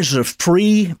 Man is a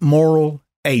free moral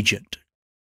agent.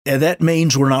 And that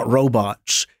means we're not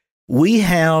robots. We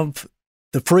have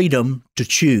the freedom to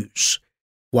choose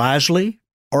wisely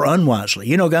or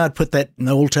unwisely. God put that in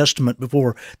the Old Testament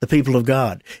before the people of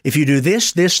God. If you do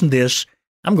this, this, and this,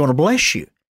 I'm going to bless you.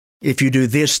 If you do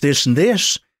this, this, and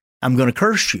this, I'm going to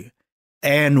curse you.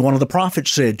 And one of the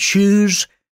prophets said, choose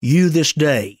you this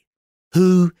day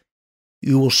who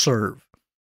you will serve.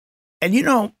 And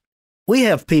we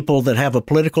have people that have a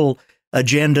political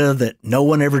agenda that no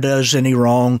one ever does any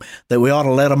wrong, that we ought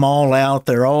to let them all out.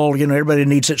 They're all, everybody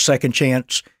needs that second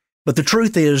chance. But the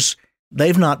truth is,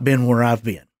 they've not been where I've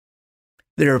been.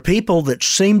 There are people that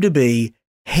seem to be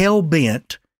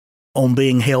hell-bent on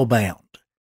being hell-bound.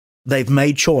 They've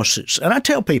made choices. And I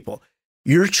tell people,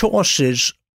 your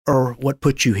choices are what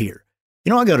put you here.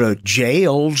 I go to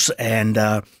jails, and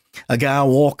a guy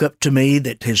will walk up to me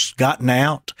that has gotten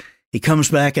out. He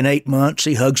comes back in 8 months.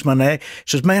 He hugs my neck.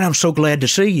 Says, man, I'm so glad to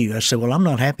see you. I said, well, I'm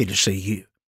not happy to see you.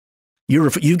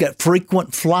 You've got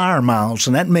frequent flyer miles,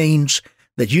 and that means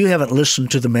that you haven't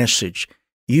listened to the message.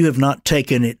 You have not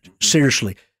taken it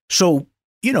seriously. So,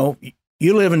 you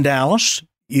live in Dallas.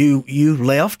 You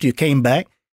left. You came back.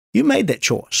 You made that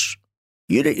choice.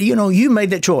 You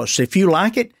made that choice. If you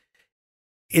like it,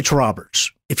 it's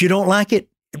Robert's. If you don't like it,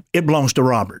 it belongs to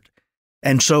Robert.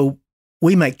 And so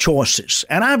we make choices.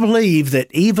 And I believe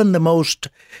that even the most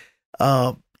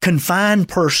confined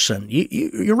person,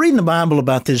 you're reading the Bible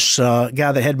about this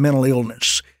guy that had mental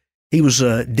illness. He was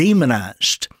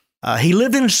demonized. He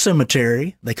lived in a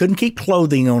cemetery. They couldn't keep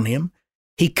clothing on him.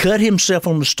 He cut himself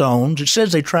on the stones. It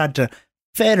says they tried to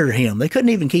fetter him. They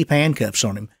couldn't even keep handcuffs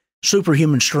on him.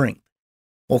 Superhuman strength.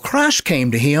 Well, Christ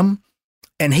came to him,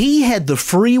 and he had the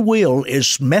free will,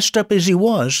 as messed up as he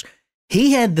was,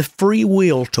 he had the free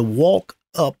will to walk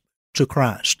up to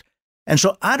Christ. And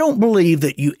so I don't believe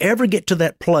that you ever get to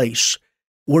that place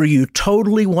where you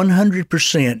totally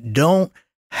 100% don't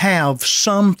have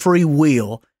some free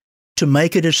will to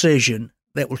make a decision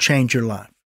that will change your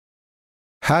life.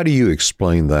 How do you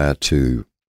explain that to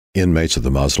inmates of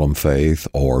the Muslim faith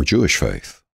or Jewish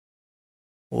faith?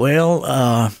 Well,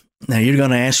 now you're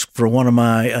going to ask for one of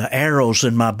my arrows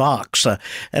in my box.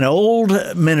 An old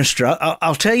minister,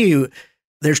 I'll tell you,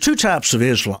 there's two types of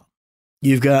Islam.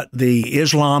 You've got the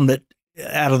Islam that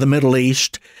out of the Middle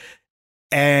East,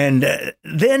 and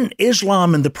then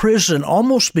Islam in the prison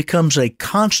almost becomes a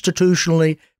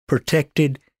constitutionally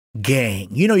protected gang.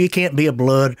 You can't be a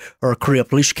Blood or a Crip.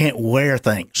 At least you can't wear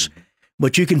things.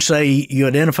 But you can say you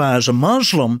identify as a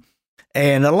Muslim,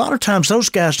 and a lot of times those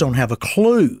guys don't have a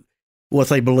clue what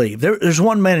they believe. There's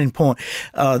one man in point.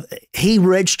 He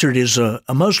registered as a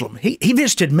Muslim. He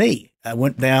visited me. I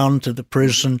went down to the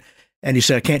prison, and he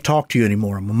said, I can't talk to you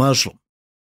anymore. I'm a Muslim.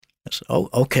 I said, oh,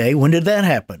 okay. When did that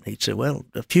happen? He said, well,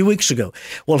 a few weeks ago.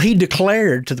 Well, he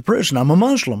declared to the prison, I'm a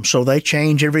Muslim. So they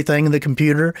change everything in the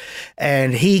computer,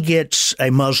 and he gets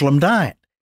a Muslim diet.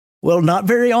 Well, not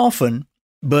very often,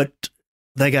 but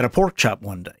they got a pork chop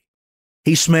one day.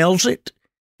 He smells it.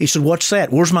 He said, what's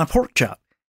that? Where's my pork chop?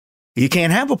 You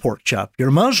can't have a pork chop. You're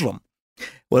a Muslim.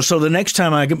 Well, so the next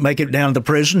time I make it down to the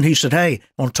prison, he said, hey,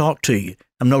 I want to talk to you.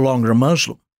 I'm no longer a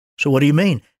Muslim. So what do you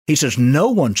mean? He says, no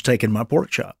one's taken my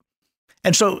pork chop.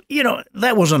 And so,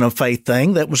 that wasn't a faith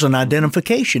thing. That was an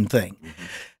identification thing.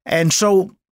 And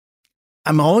so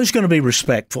I'm always going to be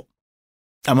respectful.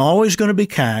 I'm always going to be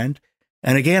kind.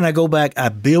 And again, I go back, I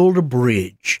build a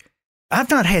bridge.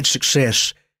 I've not had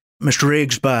success, Mr.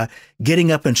 Riggs, by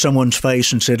getting up in someone's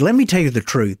face and said, let me tell you the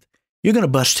truth. You're going to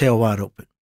bust tail wide open.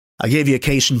 I gave you a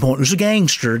case in point. It was a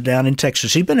gangster down in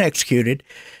Texas. He'd been executed,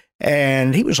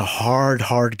 and he was a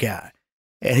hard guy.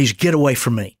 And he's, get away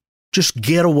from me. Just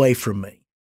get away from me.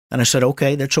 And I said,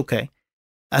 okay, that's okay.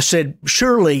 I said,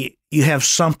 surely you have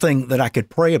something that I could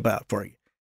pray about for you.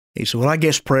 He said, well, I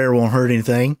guess prayer won't hurt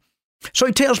anything. So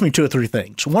he tells me 2 or 3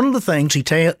 things. One of the things he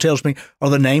tells me are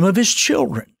the name of his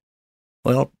children.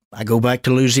 Well, I go back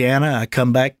to Louisiana. I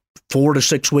come back 4 to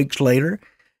 6 weeks later.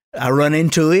 I run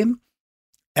into him,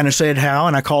 and I said, how?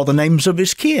 And I called the names of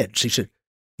his kids. He said,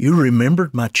 you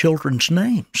remembered my children's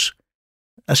names.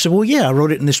 I said, well, yeah, I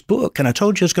wrote it in this book, and I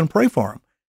told you I was going to pray for them.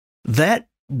 That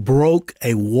broke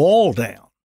a wall down,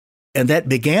 and that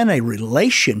began a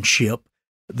relationship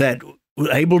that was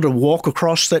able to walk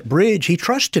across that bridge. He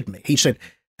trusted me. He said,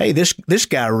 hey, this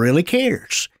guy really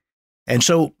cares. And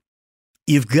so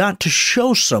you've got to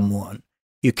show someone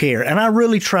you care. And I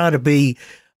really try to be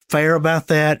fair about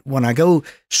that. When I go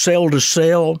cell to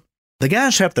cell, the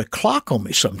guys have to clock on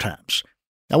me sometimes.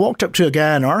 I walked up to a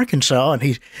guy in Arkansas,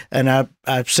 and I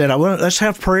said, let's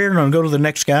have prayer, and I'll go to the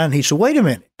next guy. And he said, wait a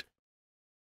minute.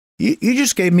 You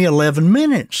just gave me 11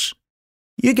 minutes.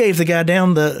 You gave the guy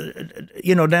down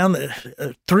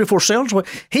the 3 or 4 cells away.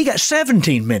 He got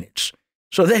 17 minutes.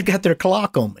 So they've got their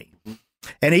clock on me.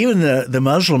 And even the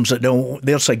Muslims that don't,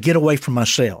 they'll say, get away from my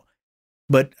cell.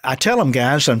 But I tell them,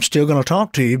 guys, I'm still going to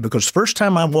talk to you, because the first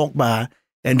time I walk by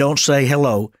and don't say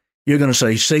hello, you're going to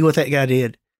say, see what that guy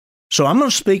did? So I'm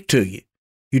going to speak to you.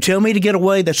 You tell me to get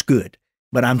away, that's good.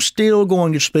 But I'm still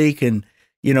going to speak, and,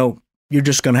 you're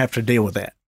just going to have to deal with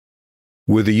that.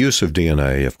 With the use of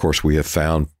DNA, of course, we have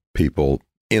found people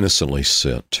innocently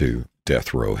sent to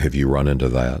death row. Have you run into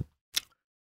that?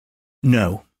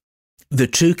 No. The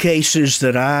 2 cases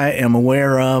that I am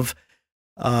aware of,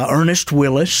 Ernest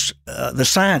Willis, the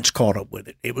science caught up with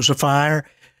it. It was a fire.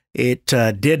 It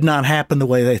did not happen the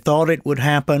way they thought it would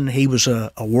happen. He was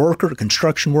a worker, a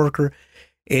construction worker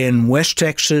in West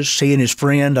Texas. He and his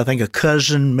friend, I think a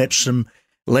cousin, met some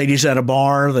ladies at a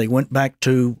bar. They went back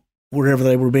to wherever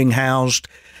they were being housed,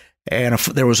 and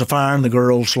there was a fire, and the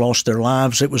girls lost their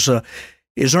lives. It was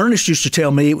as Ernest used to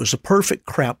tell me, it was a perfect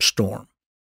crap storm.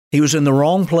 He was in the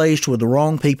wrong place with the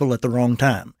wrong people at the wrong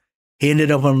time. He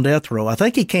ended up on death row. I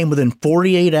think he came within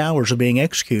 48 hours of being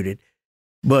executed.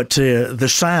 But the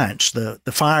science, the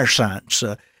fire science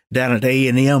down at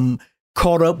A&M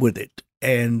caught up with it.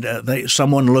 And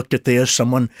someone looked at this.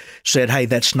 Someone said, hey,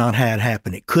 that's not how it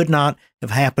happened. It could not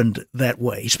have happened that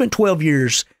way. He spent 12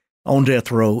 years on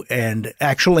death row and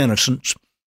actual innocence.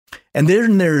 And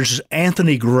then there's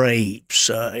Anthony Graves.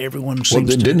 Everyone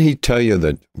seems didn't he tell you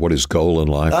that what his goal in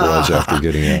life was after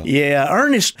getting out? Yeah,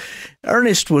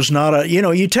 Ernest was not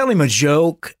you tell him a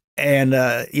joke, and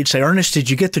you'd say, Ernest, did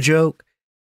you get the joke?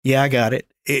 Yeah, I got it.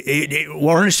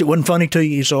 Well, Ernest, it wasn't funny to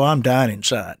you, so I'm dying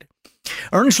inside.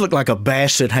 Ernest looked like a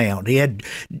basset hound. He had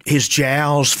his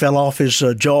jowls fell off his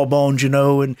jawbones,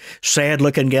 and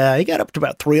sad-looking guy. He got up to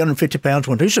about 350 pounds.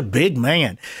 He's a big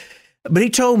man. But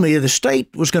he told me the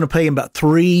state was going to pay him about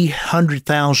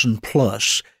 $300,000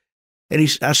 plus.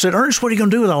 And I said, Ernest, what are you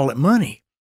going to do with all that money?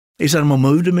 He said, I'm going to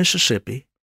move to Mississippi.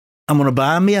 I'm going to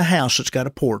buy me a house that's got a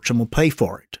porch. I'm going to pay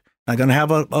for it. I'm going to have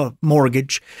a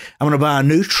mortgage. I'm going to buy a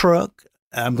new truck.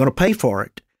 I'm going to pay for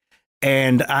it.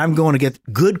 And I'm going to get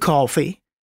good coffee.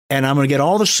 And I'm going to get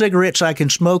all the cigarettes I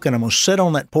can smoke. And I'm going to sit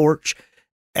on that porch.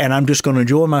 And I'm just going to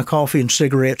enjoy my coffee and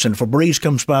cigarettes. And if a breeze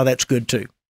comes by, that's good too.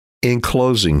 In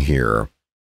closing here,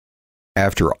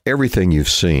 after everything you've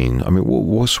seen,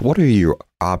 what are your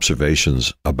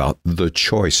observations about the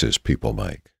choices people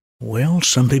make? Well,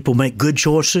 some people make good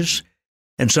choices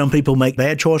and some people make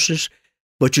bad choices,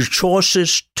 but your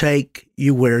choices take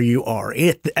you where you are.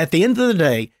 At the end of the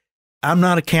day, I'm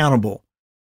not accountable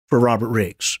for Robert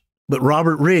Riggs, but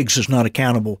Robert Riggs is not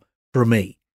accountable for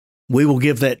me. We will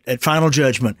give that final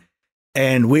judgment,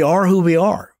 and we are who we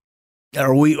are.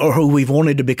 or who we've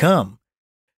wanted to become.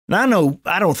 Now,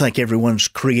 I don't think everyone's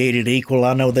created equal.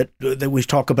 I know that we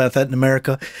talk about that in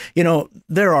America.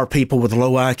 There are people with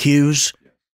low IQs.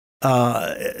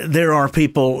 There are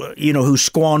people, who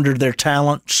squandered their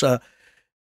talents.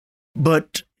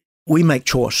 But we make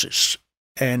choices.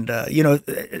 And,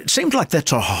 it seems like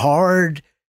that's a hard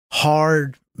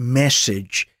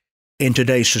message in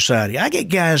today's society. I get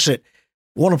guys that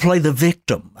want to play the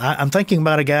victim. I'm thinking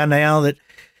about a guy now that,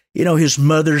 his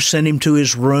mother sent him to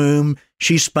his room.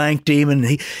 She spanked him,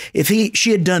 and if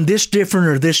she had done this different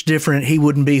or this different, he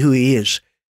wouldn't be who he is.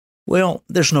 Well,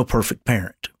 there's no perfect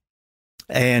parent,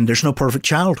 and there's no perfect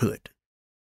childhood,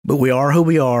 but we are who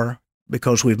we are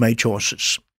because we've made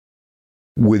choices.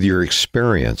 With your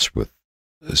experience with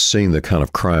seeing the kind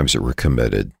of crimes that were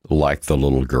committed, like the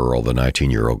little girl, the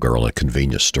 19-year-old girl in a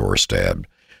convenience store stabbed,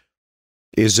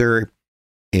 is there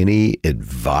any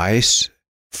advice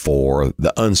for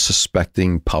the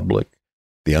unsuspecting public,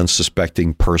 the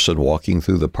unsuspecting person walking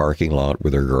through the parking lot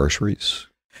with their groceries?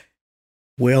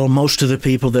 Well, most of the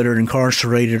people that are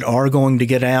incarcerated are going to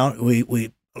get out.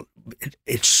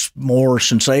 It's more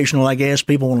sensational, I guess.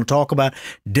 People want to talk about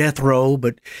death row,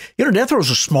 but death row is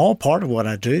a small part of what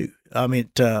I do. I mean,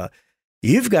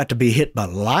 you've got to be hit by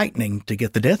lightning to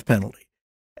get the death penalty.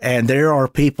 And there are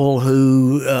people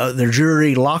who their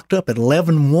jury locked up at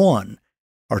 11-1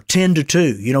 or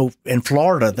 10-2. In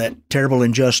Florida, that terrible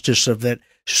injustice of that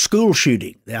school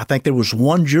shooting. I think there was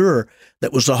one juror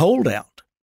that was a holdout.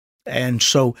 And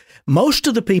so most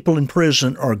of the people in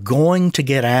prison are going to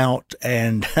get out.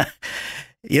 And,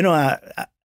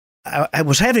 I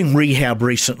was having rehab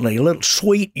recently, a little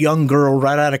sweet young girl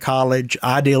right out of college,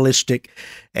 idealistic,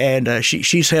 and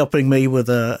she's helping me with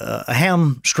a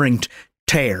hamstring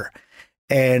tear.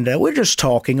 And we're just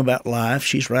talking about life.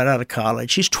 She's right out of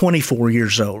college. She's 24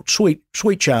 years old,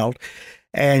 sweet child.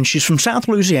 And she's from South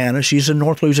Louisiana. She's in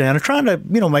North Louisiana, trying to,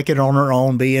 make it on her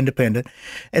own, be independent.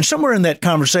 And somewhere in that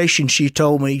conversation, she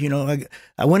told me,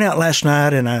 I went out last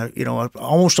night and I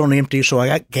almost on empty, so I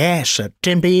got gas at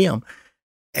 10 p.m.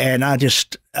 And I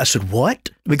said, what?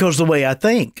 Because the way I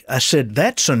think, I said,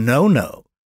 that's a no-no.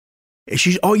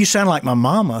 She's, oh, you sound like my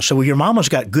mama. I said, well, your mama's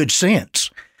got good sense.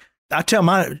 I tell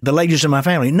the ladies in my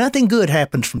family, nothing good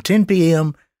happens from 10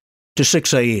 p.m. to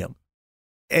 6 a.m.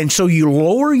 And so you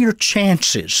lower your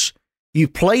chances.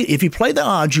 If you play the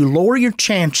odds, you lower your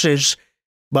chances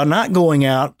by not going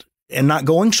out and not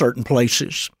going certain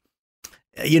places.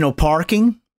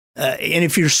 Parking. And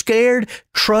if you're scared,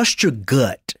 trust your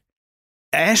gut.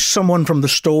 Ask someone from the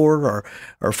store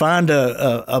or find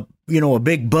a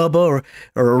big Bubba or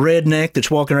a redneck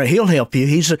that's walking around. He'll help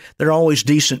you. They're always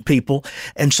decent people.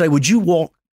 And say, would you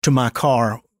walk to my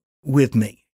car with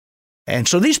me? And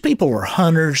so these people are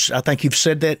hunters. I think you've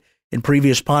said that in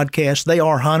previous podcasts. They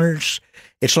are hunters.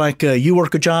 It's like you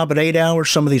work a job at 8 hours.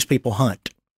 Some of these people hunt.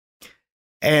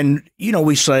 And,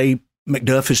 we say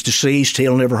Macduff is deceased.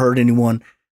 He'll never hurt anyone.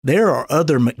 There are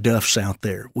other Macduffs out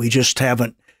there. We just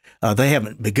haven't. They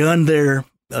haven't begun their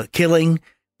killing,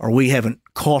 or we haven't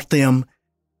caught them.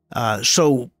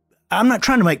 So I'm not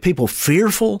trying to make people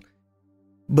fearful,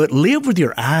 but live with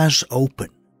your eyes open.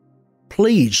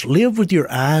 Please live with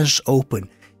your eyes open.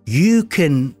 You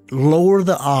can lower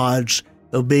the odds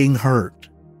of being hurt.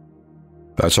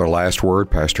 That's our last word,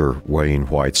 Pastor Wayne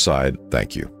Whiteside.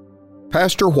 Thank you.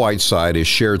 Pastor Whiteside has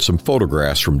shared some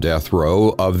photographs from death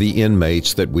row of the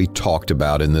inmates that we talked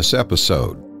about in this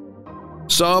episode.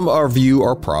 Some of you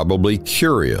are probably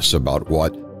curious about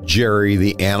what Jerry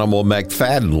the Animal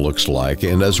McFadden looks like,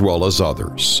 and as well as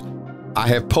others. I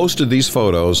have posted these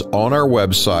photos on our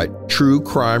website,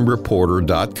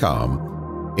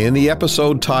 truecrimereporter.com, in the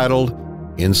episode titled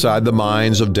Inside the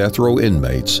Minds of Death Row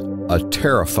Inmates, A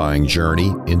Terrifying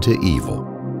Journey into Evil.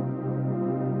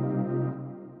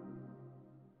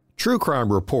 True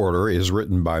Crime Reporter is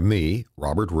written by me,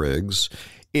 Robert Riggs.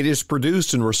 It is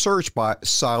produced and researched by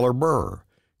Siler Burr.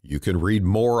 You can read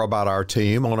more about our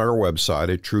team on our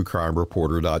website at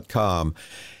truecrimereporter.com.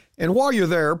 And while you're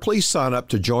there, please sign up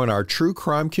to join our true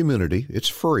crime community. It's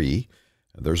free.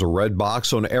 There's a red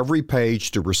box on every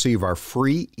page to receive our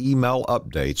free email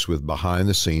updates with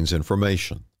behind-the-scenes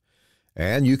information.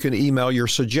 And you can email your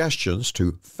suggestions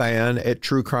to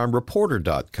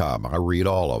fan@truecrimereporter.com. I read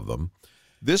all of them.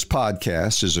 This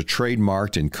podcast is a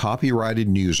trademarked and copyrighted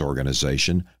news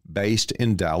organization based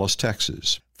in Dallas,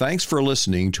 Texas. Thanks for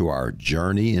listening to our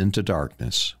Journey into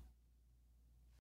Darkness.